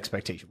create that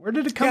expectation? Where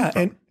did it come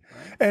from?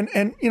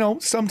 And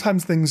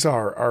sometimes things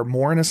are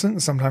more innocent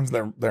and sometimes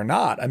they're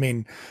not. I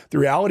mean, the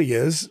reality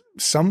is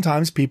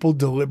sometimes people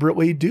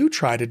deliberately do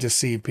try to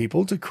deceive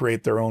people to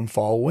create their own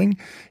following,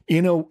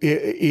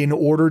 in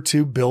order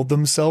to build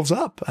themselves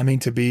up. I mean,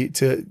 try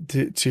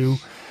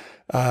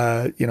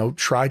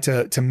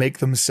to make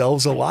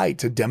themselves a light,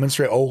 to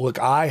demonstrate, oh, look,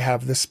 I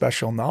have this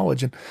special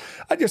knowledge. And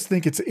I just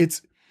think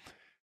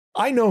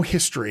I know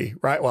history,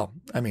 right? Well,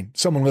 I mean,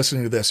 someone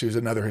listening to this who's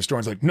another historian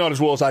is like, not as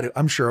well as I do.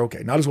 I'm sure.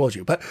 Okay. Not as well as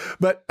you, but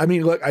I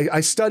mean, look,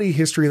 I study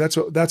history. That's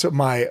what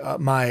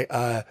my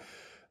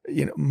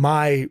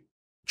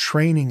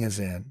training is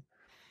in.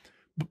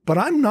 but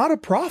I'm not a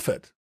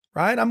prophet,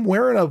 right? I'm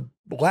wearing a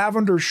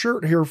lavender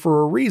shirt here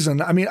for a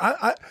reason. I mean,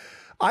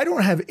 I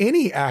don't have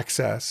any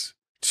access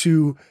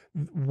to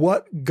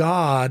what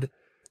God,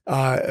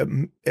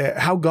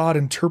 how God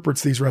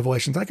interprets these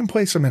revelations. I can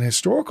place them in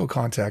historical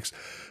context.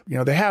 You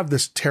know, they have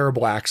this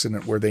terrible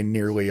accident where they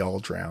nearly all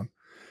drown.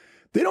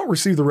 They don't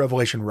receive the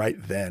revelation right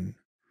then.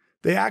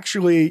 They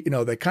actually, you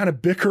know, they kind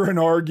of bicker and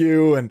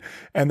argue, and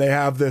they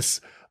have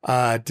this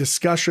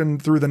discussion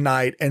through the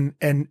night, and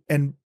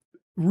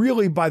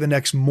really by the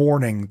next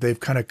morning, they've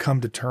kind of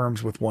come to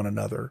terms with one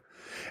another.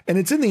 And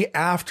it's in the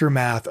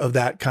aftermath of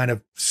that kind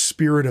of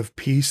spirit of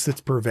peace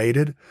that's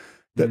pervaded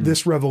that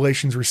this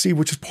revelation's received,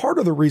 which is part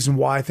of the reason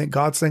why I think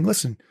God's saying,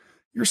 listen,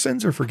 your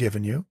sins are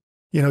forgiven you.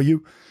 You know,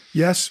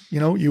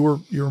 you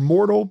were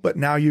mortal, but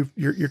now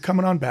you're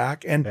coming on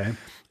back.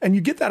 And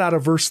you get that out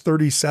of verse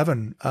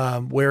 37,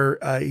 where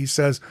he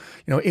says,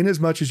 you know,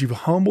 inasmuch as you've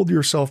humbled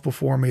yourself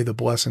before me, the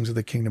blessings of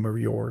the kingdom are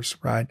yours,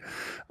 right?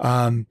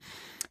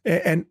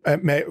 And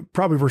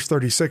probably verse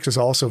 36 is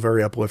also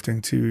very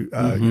uplifting to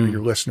your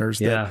listeners.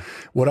 That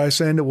what I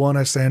say unto one,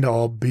 I say unto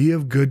all, be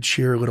of good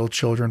cheer, little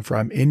children, for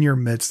I'm in your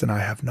midst and I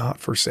have not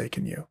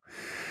forsaken you.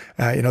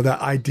 You know, that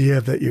idea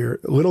that you're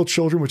little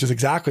children, which is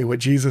exactly what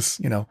Jesus,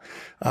 you know,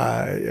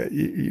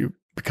 you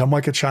become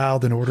like a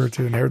child in order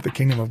to inherit the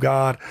kingdom of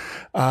God.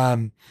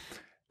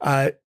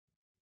 I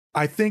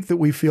think that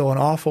we feel an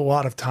awful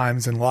lot of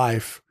times in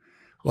life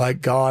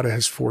like God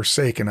has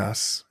forsaken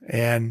us.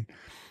 And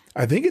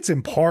I think it's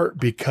in part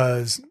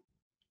because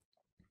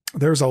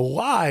there's a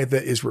lie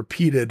that is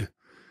repeated,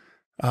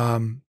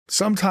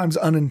 sometimes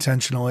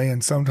unintentionally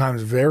and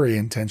sometimes very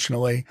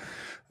intentionally,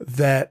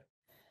 that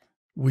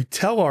we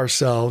tell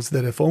ourselves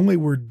that if only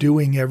we're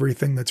doing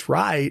everything that's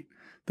right,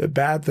 that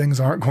bad things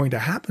aren't going to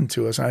happen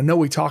to us. And I know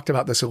we talked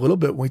about this a little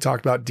bit when we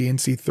talked about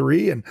D&C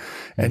 3 and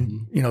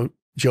you know,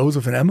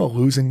 Joseph and Emma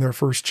losing their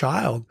first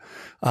child.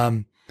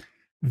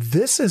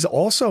 This is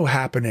also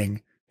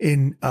happening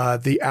in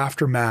the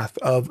aftermath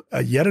of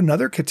yet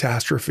another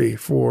catastrophe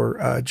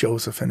for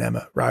Joseph and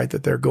Emma, right?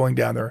 That they're going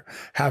down there,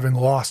 having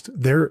lost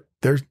their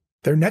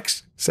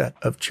next set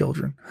of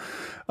children,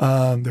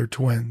 their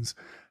twins.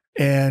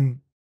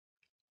 And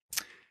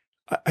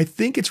I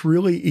think it's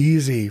really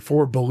easy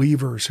for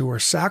believers who are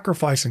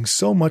sacrificing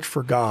so much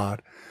for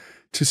God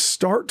to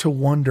start to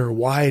wonder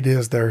why it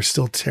is there are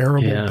still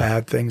terrible,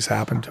 bad things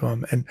happen to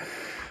them. And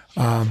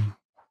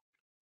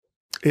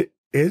it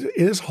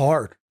is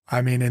hard.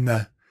 I mean, in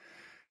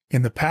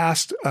the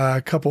past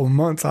couple of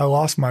months, I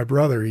lost my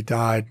brother. He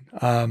died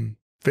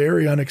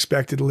very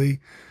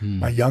unexpectedly,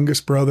 my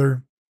youngest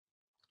brother.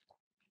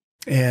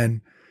 And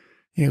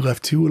he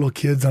left two little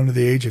kids under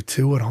the age of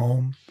 2 at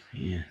home.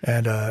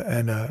 And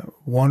a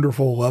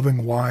wonderful,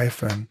 loving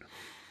wife. And,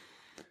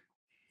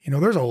 you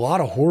know, there's a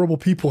lot of horrible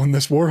people in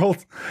this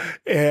world,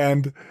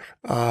 and,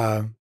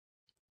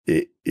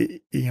 you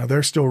know,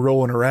 they're still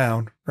rolling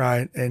around.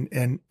 Right.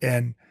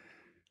 And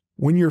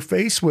when you're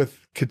faced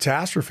with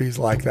catastrophes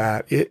like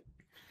that,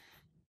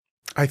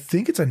 I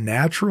think it's a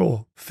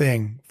natural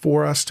thing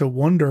for us to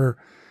wonder,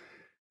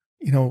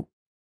 you know,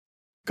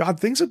 God,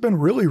 things have been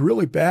really,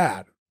 really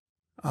bad.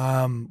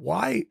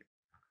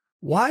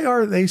 Why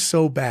are they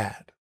so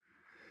bad?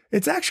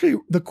 It's actually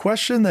the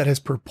question that has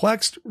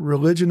perplexed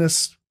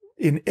religionists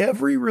in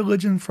every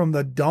religion from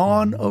the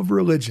dawn of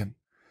religion.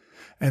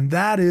 And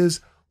that is,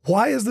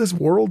 why is this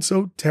world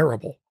so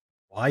terrible?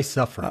 Why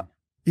suffering?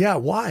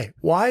 Why?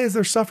 Why is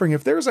there suffering?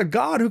 If there's a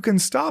God who can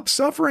stop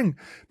suffering,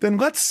 then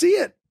let's see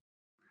it.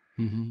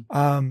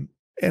 And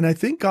I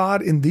think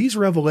God in these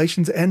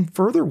revelations and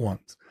further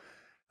ones,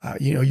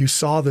 you know, you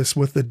saw this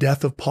with the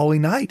death of Polly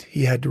Knight.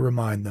 He had to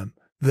remind them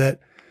that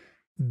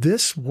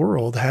this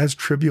world has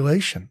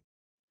tribulation,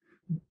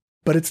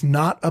 but it's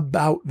not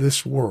about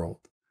this world.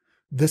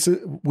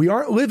 We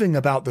aren't living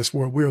about this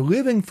world. We're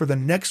living for the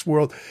next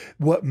world.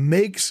 What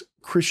makes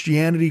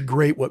Christianity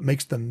great, what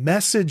makes the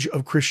message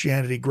of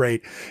Christianity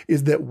great,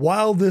 is that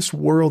while this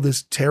world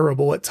is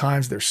terrible at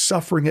times, there's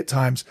suffering at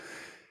times,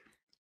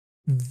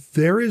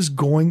 there is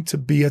going to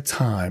be a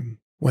time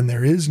when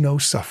there is no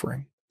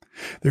suffering.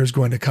 There's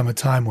going to come a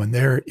time when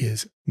there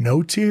is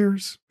no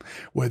tears,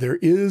 where there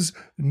is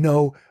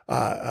no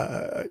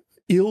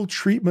ill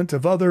treatment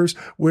of others,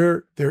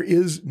 where there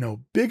is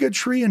no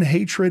bigotry and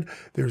hatred.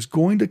 There's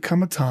going to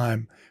come a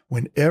time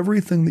when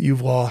everything that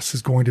you've lost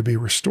is going to be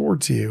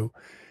restored to you.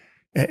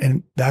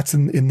 And that's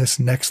in this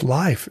next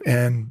life.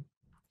 And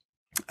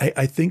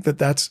I think that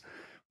that's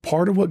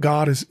part of what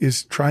God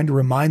is trying to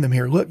remind them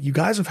here. Look, you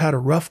guys have had a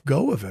rough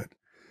go of it.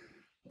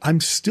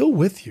 I'm still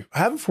with you. I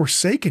haven't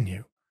forsaken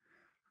you.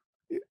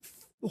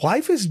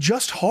 Life is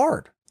just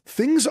hard.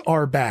 Things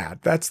are bad.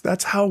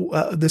 That's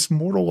how this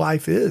mortal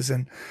life is.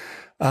 And,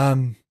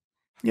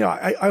 you know,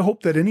 I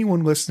hope that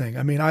anyone listening,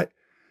 I mean, I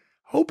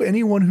hope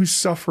anyone who's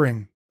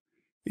suffering,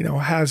 you know,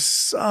 has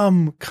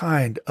some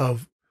kind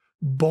of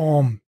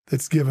balm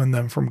that's given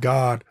them from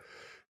God,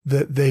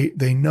 that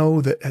they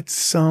know that at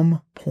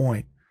some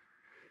point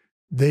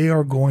they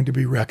are going to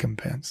be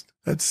recompensed.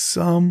 At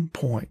some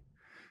point,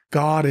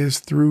 God is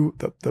through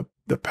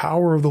the the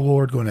power of the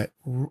Lord going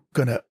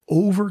to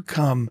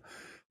overcome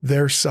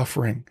their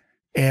suffering,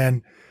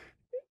 and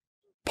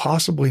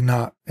possibly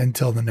not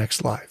until the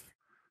next life.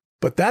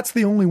 But that's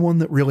the only one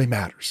that really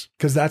matters,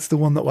 because that's the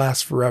one that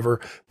lasts forever.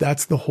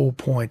 That's the whole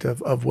point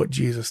of what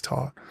Jesus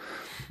taught.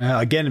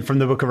 Again, from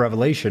the book of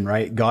Revelation,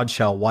 right? God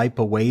shall wipe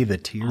away the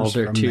tears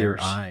from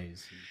their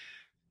eyes.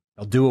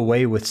 He'll do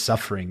away with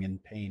suffering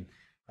and pain.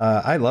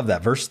 I love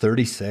that. Verse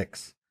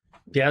 36.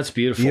 Yeah, it's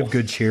beautiful. Be of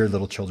good cheer,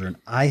 little children.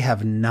 I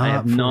have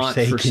not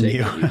forsaken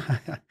you.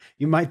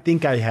 You might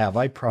think I have.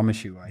 I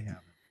promise you I have.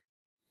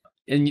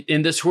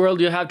 In this world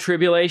you have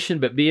tribulation,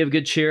 but be of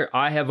good cheer.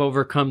 I have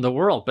overcome the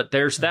world. But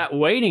there's that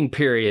waiting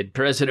period.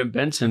 President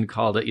Benson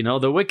called it.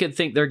 The wicked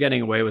think they're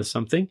getting away with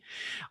something,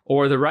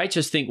 or the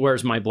righteous think,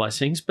 where's my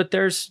blessings? But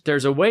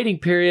there's a waiting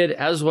period,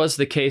 as was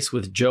the case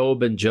with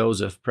Job and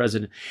Joseph,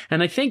 President.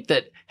 And I think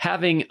that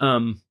having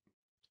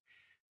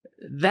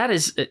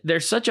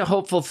there's such a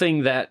hopeful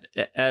thing that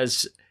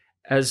as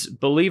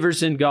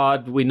believers in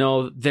God, we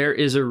know there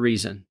is a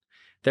reason.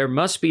 There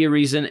must be a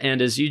reason.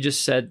 And as you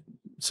just said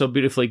so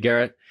beautifully,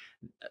 Gerrit,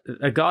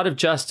 a God of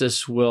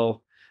justice things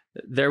will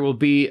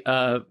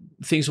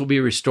be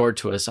restored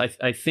to us.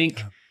 I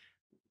think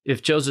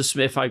if Joseph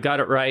Smith, if I got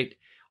it right,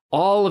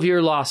 all of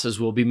your losses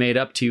will be made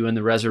up to you in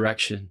the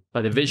resurrection.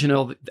 By the vision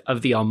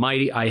of the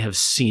Almighty, I have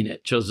seen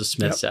it, Joseph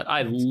Smith said.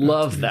 I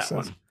love that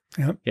one.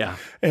 Yep. Yeah.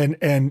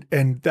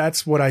 And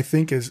that's what I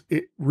think is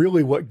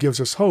really what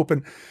gives us hope.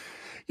 And,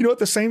 at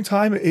the same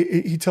time,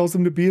 he tells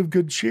them to be of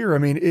good cheer. I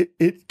mean,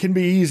 it can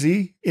be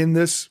easy in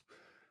this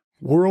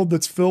world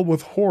that's filled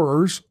with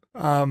horrors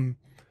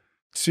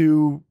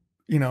to,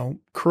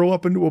 curl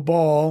up into a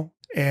ball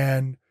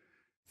and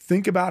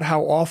think about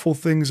how awful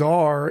things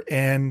are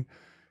and,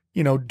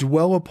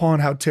 dwell upon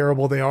how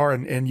terrible they are.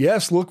 And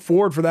yes, look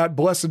forward for that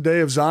blessed day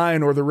of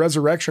Zion or the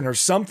resurrection or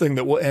something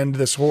that will end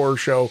this horror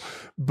show.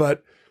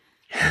 But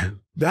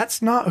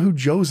that's not who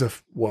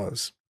Joseph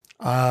was.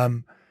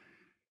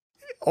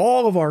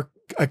 All of our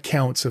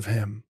accounts of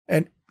him,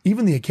 and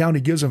even the account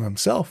he gives of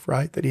himself,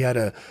 right? That he had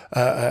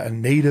a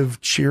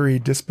native, cheery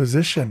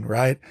disposition,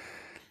 right?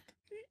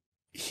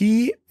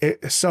 He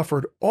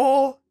suffered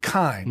all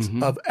kinds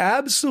of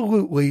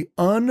absolutely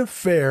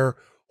unfair,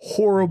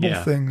 horrible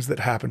things that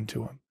happened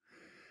to him.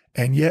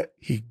 And yet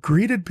he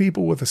greeted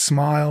people with a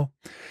smile.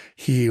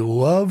 He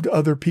loved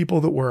other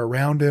people that were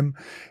around him.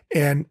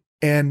 And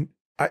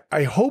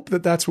I hope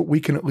that that's what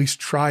we can at least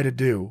try to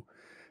do,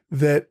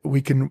 that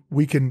we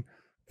can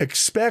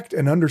expect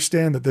and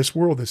understand that this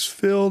world is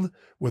filled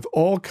with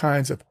all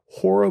kinds of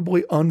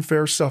horribly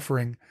unfair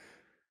suffering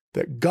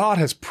that God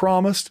has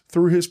promised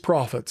through his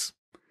prophets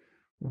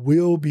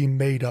will be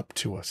made up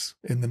to us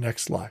in the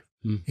next life.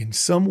 In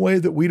some way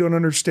that we don't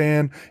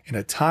understand, in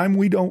a time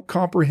we don't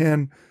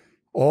comprehend,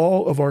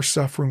 all of our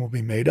suffering will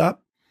be made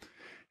up,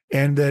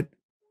 and that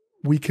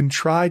we can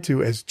try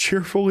to, as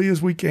cheerfully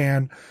as we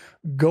can,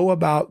 go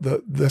about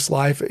this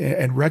life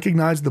and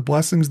recognize the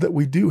blessings that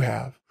we do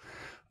have.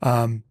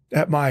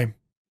 At my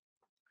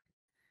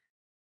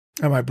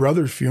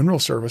brother's funeral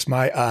service,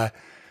 my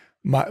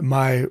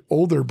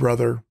older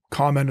brother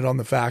commented on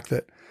the fact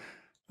that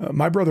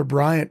my brother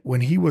Bryant,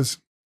 when he was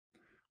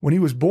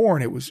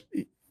born, it was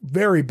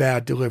very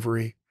bad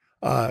delivery,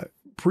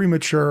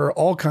 premature,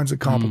 all kinds of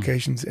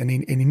complications, and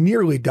he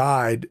nearly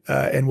died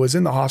and was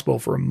in the hospital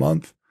for a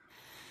month.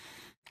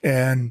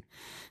 And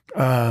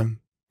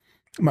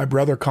my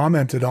brother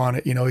commented on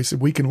it. He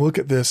said, we can look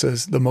at this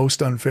as the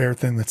most unfair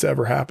thing that's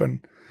ever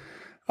happened.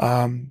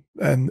 And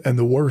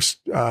the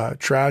worst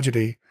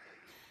tragedy,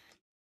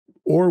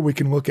 or we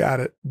can look at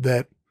it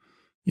that,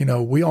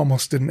 we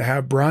almost didn't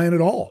have Brian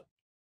at all.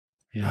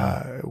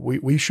 Yeah.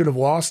 We should have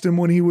lost him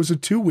when he was a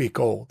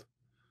 2-week-old,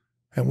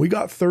 and we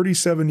got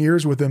 37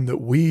 years with him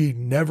that we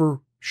never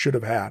should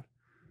have had.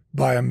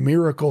 By a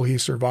miracle, he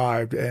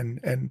survived,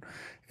 and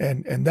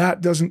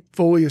that doesn't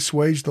fully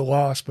assuage the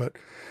loss, but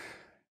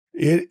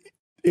it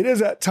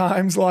is at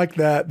times like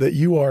that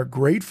you are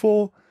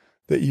grateful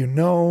that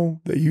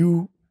that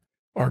you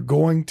are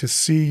going to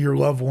see your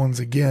loved ones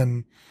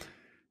again,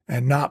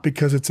 and not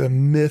because it's a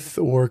myth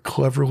or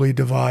cleverly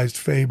devised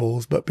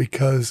fables, but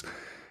because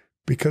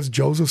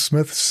Joseph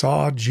Smith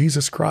saw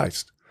Jesus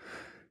Christ.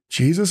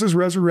 Jesus is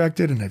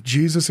resurrected, and if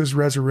Jesus is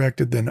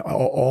resurrected, then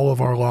all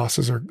of our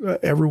losses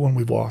everyone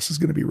we've lost is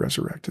going to be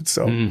resurrected.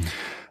 So,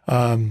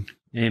 Amen.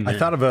 I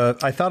thought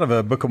of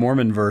a Book of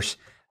Mormon verse.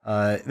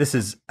 This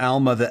is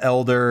Alma the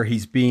elder.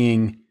 He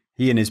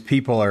and his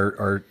people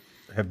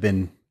have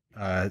been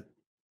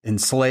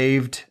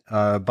enslaved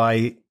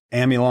by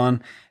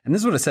Amulon. And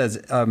this is what it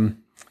says.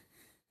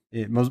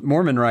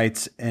 Mormon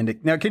writes,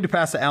 now it came to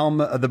pass that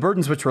Alma, the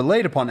burdens which were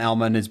laid upon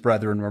Alma and his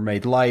brethren were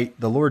made light.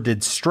 The Lord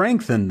did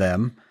strengthen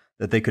them,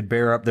 that they could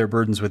bear up their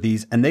burdens with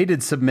ease, and they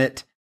did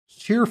submit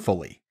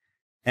cheerfully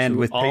and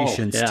with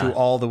patience to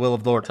all the will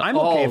of the Lord. I'm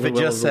okay if it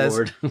just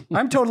says,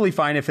 I'm totally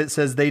fine if it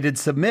says they did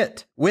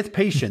submit with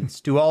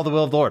patience to all the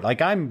will of the Lord.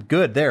 Like, I'm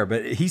good there,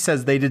 but he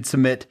says they did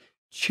submit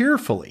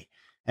cheerfully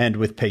and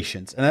with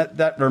patience. And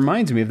that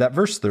reminds me of that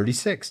verse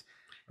 36,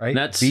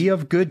 right? Be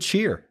of good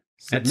cheer.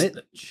 Submit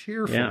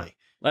cheerfully. Yeah.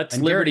 That's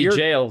And Liberty Gerrit,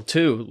 Jail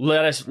too.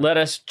 Let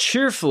us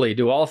cheerfully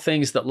do all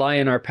things that lie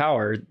in our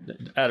power.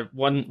 At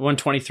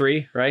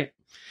 123, right?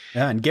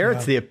 Yeah, and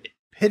Gerrit's the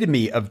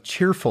epitome of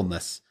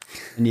cheerfulness,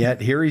 and yet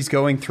here he's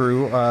going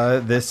through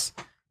this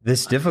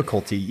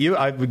difficulty.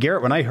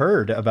 Gerrit, when I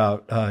heard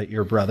about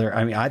your brother,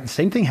 I mean, the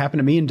same thing happened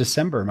to me in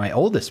December. My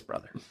oldest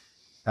brother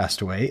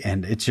passed away,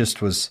 and it just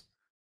was.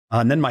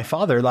 And then my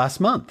father last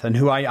month, and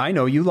who I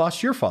know you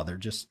lost your father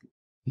just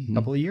a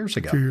couple of years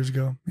ago. 2 years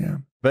ago, yeah.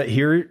 But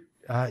here.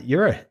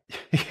 You're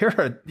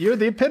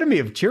the epitome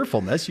of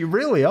cheerfulness. You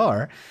really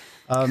are.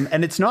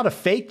 And it's not a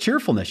fake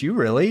cheerfulness.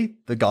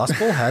 The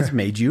gospel has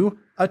made you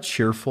a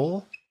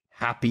cheerful,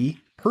 happy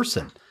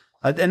person.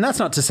 And that's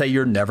not to say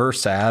you're never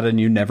sad and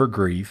you never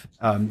grieve.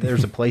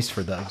 There's a place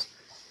for those.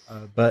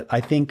 But I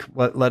think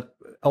what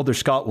Elder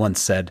Scott once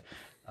said,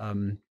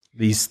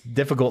 these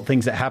difficult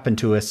things that happen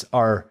to us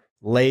are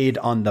laid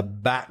on the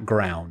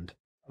background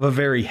of a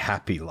very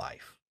happy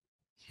life.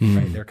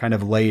 Right? They're kind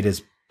of laid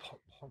as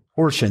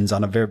portions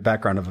on a very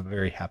background of a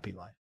very happy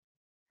life.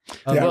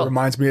 It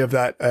reminds me of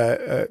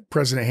that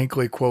President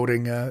Hinckley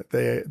quoting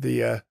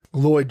the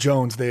Lloyd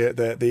Jones,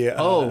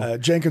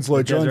 Jenkins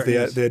Lloyd Jones,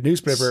 the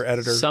newspaper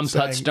editor. Some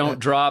putts don't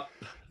drop.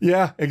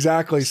 Yeah,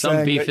 exactly.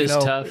 Some beef is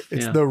tough.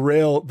 It's the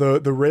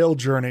rail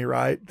journey,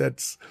 right?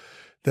 That's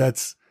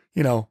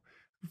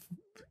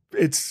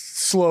it's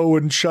slow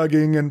and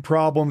chugging and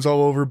problems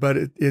all over, but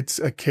it's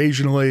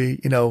occasionally,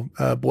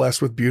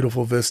 blessed with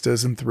beautiful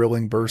vistas and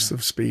thrilling bursts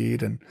of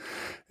speed.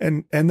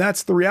 And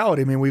that's the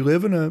reality. I mean, we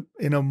live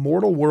in a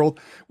mortal world,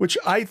 which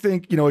I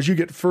think, as you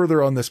get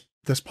further on this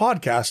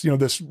podcast,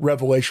 this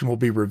revelation will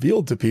be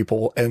revealed to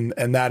people.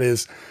 And that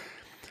is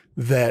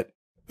that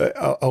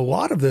a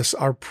lot of this,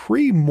 our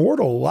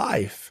pre-mortal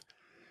life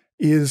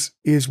is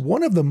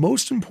one of the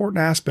most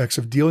important aspects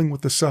of dealing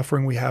with the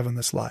suffering we have in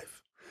this life.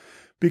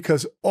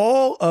 Because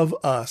all of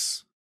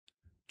us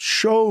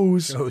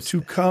chose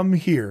to come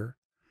here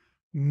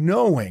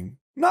knowing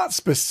not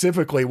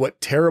specifically what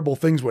terrible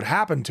things would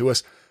happen to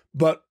us,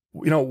 but,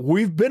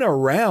 we've been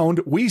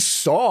around. We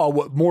saw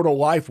what mortal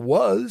life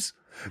was,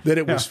 that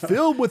it was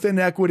filled with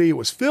inequity. It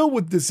was filled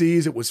with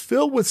disease. It was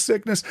filled with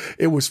sickness.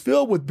 It was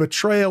filled with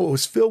betrayal. It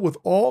was filled with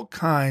all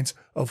kinds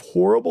of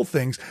horrible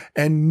things.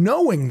 And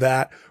knowing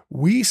that,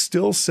 we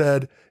still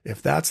said,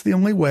 if that's the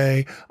only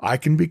way I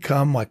can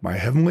become like my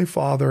Heavenly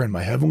Father and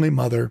my Heavenly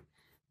Mother,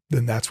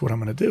 then that's what I'm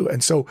going to do.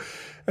 And so,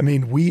 I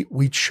mean,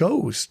 we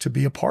chose to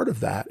be a part of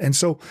that. And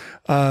so,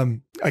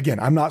 again,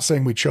 I'm not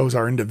saying we chose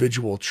our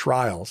individual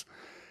trials,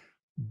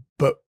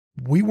 but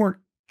we weren't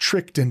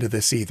tricked into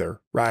this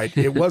either, right?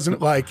 It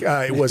wasn't like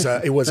it was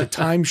a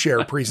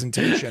timeshare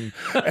presentation,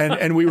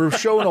 and we were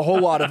showing a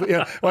whole lot of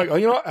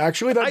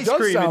actually that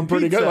does sound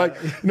pretty good.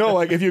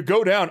 Like if you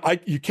go down,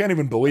 you can't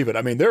even believe it.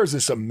 I mean, there's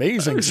this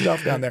amazing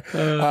stuff down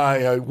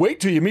there. Wait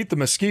till you meet the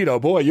mosquito,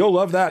 boy, you'll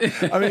love that.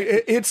 I mean,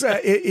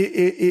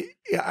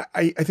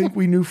 I think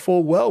we knew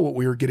full well what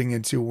we were getting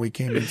into when we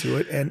came into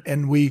it,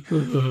 and we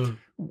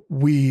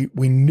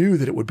knew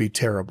that it would be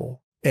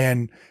terrible,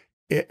 and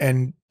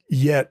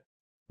yet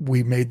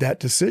we made that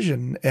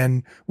decision,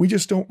 and we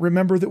just don't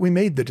remember that we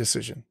made the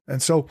decision. And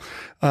so,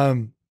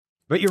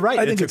 but you're right.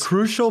 I think it's a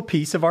crucial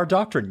piece of our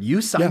doctrine. You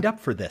signed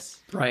up for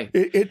this, right?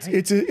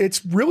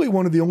 It's really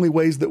one of the only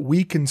ways that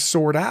we can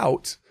sort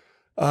out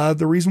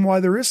the reason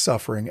why there is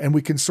suffering, and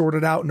we can sort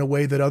it out in a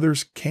way that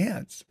others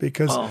can't.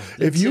 Because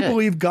if you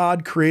believe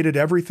God created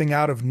everything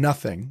out of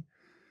nothing,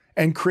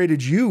 and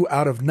created you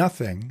out of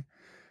nothing,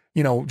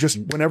 just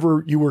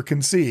whenever you were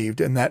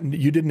conceived, and that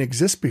you didn't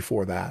exist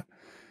before that.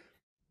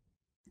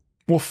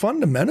 Well,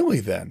 fundamentally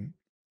then,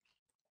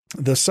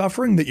 the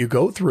suffering that you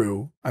go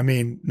through, I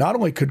mean, not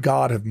only could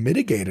God have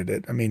mitigated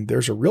it, I mean,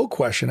 there's a real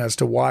question as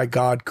to why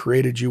God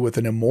created you with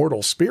an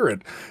immortal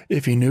spirit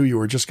if he knew you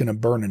were just going to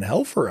burn in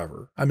hell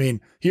forever. I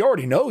mean, he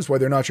already knows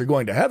whether or not you're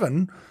going to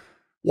heaven.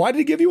 Why did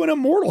he give you an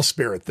immortal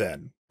spirit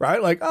then?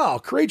 Right? Like, I'll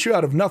create you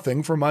out of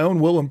nothing for my own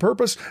will and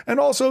purpose. And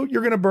also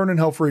you're going to burn in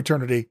hell for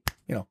eternity.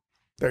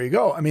 There you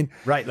go. I mean,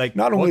 right. Like,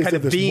 not only what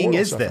kind of being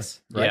is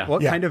this? Right. Yeah.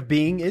 What kind of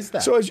being is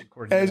that? So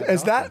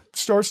as that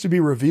starts to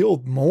be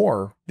revealed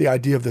more, the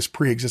idea of this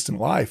pre-existent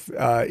life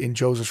in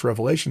Joseph's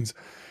revelations,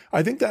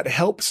 I think that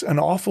helps an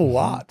awful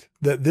lot.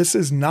 That this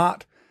is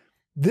not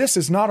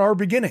our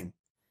beginning.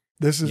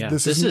 This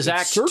is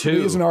Act certainly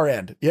 2. Isn't our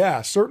end.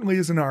 Yeah, certainly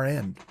isn't our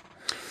end.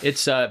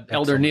 It's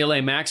Elder Neil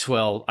A.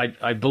 Maxwell.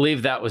 I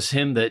believe that was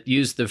him that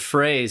used the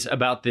phrase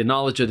about the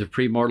knowledge of the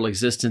premortal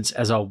existence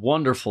as a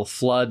wonderful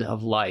flood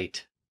of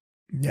light.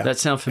 Yeah. That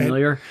sound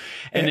familiar?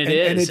 And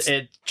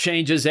it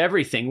changes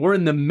everything. We're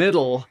in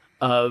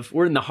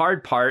the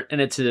hard part,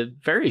 and it's a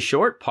very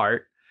short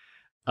part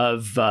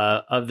of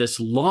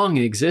this long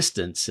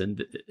existence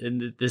and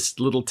this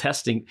little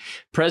testing.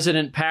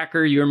 President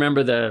Packer, you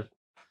remember the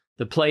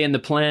play and the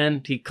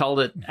plan? He called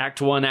it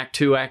Act 1, Act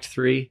 2, Act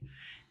 3.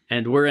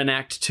 And we're in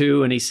Act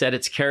 2, and he said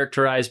it's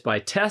characterized by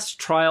tests,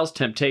 trials,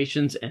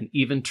 temptations, and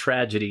even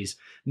tragedies.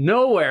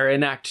 Nowhere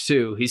in Act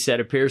 2, he said,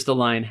 appears the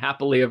line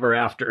happily ever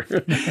after.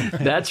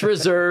 That's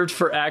reserved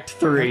for Act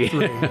 3.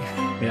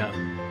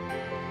 Yeah.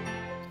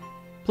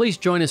 Please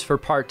join us for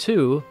part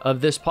 2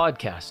 of this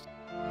podcast.